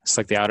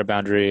 select the outer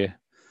boundary,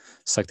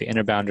 select the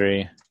inner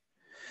boundary,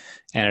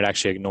 and it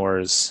actually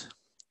ignores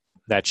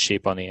that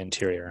shape on the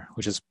interior,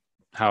 which is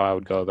how I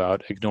would go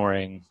about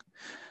ignoring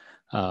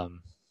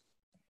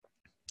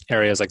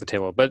areas like the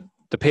table. But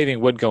the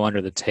paving would go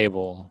under the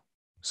table,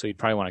 so you'd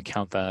probably want to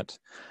count that.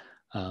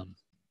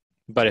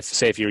 But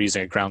if you're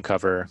using a ground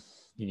cover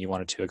and you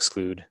wanted to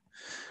exclude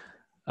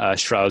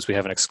shrubs, we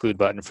have an exclude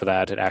button for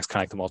that. It acts kind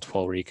of like the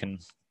multiple where you can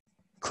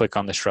click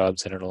on the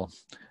shrubs and it'll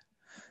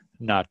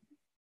not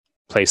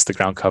place the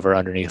ground cover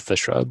underneath the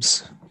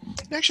shrubs.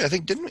 Actually,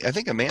 I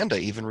think Amanda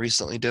even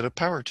recently did a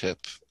power tip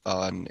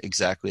on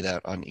exactly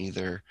that, on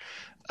either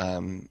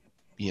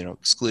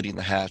excluding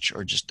the hatch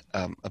or just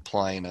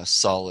applying a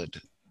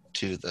solid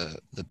to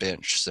the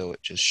bench so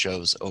it just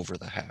shows over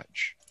the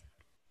hatch.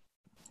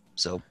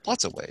 So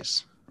lots of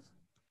ways.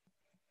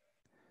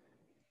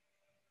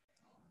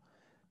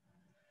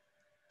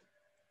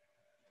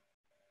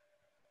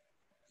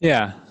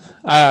 Yeah,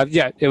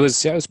 it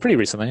was pretty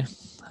recently.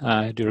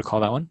 I do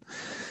recall that one.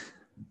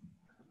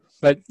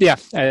 But yeah,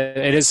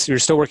 it is. You're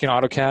still working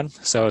on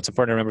AutoCAD, so it's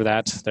important to remember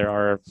that there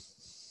are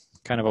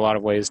kind of a lot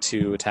of ways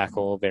to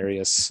tackle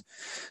various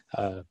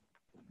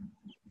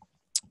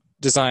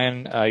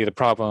design either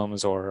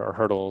problems or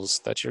hurdles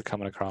that you're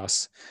coming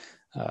across.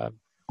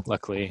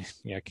 Luckily,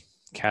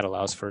 CAD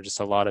allows for just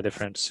a lot of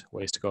different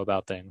ways to go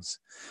about things.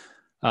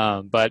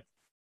 But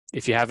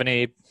if you have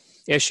any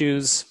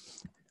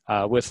issues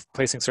with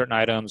placing certain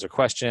items or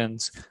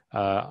questions,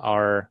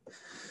 our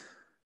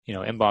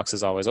inbox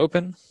is always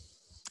open.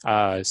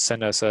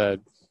 Send us a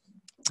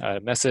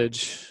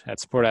message at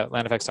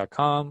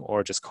support@landeffects.com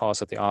or just call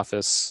us at the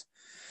office.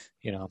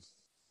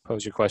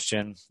 Pose your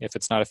question. If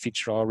it's not a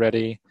feature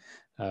already,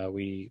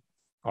 we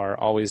are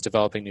always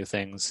developing new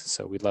things,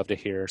 so we'd love to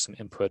hear some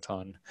input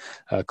on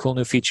cool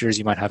new features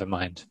you might have in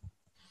mind.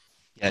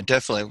 Yeah,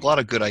 definitely. A lot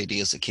of good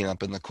ideas that came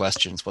up in the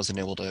questions. Wasn't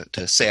able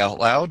to say out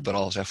loud, but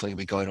I'll definitely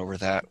be going over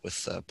that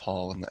with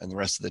Paul and the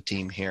rest of the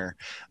team here.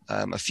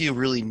 A few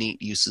really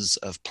neat uses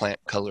of plant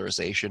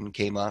colorization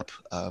came up.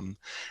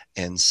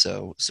 And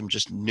so some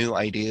just new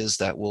ideas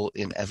that will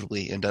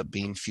inevitably end up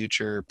being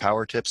future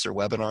power tips or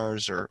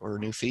webinars or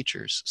new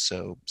features.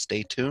 So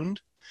stay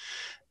tuned.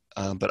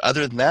 But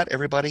other than that,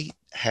 everybody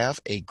have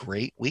a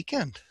great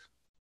weekend.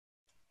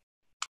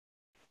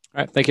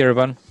 All right. Thank you,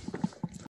 everyone.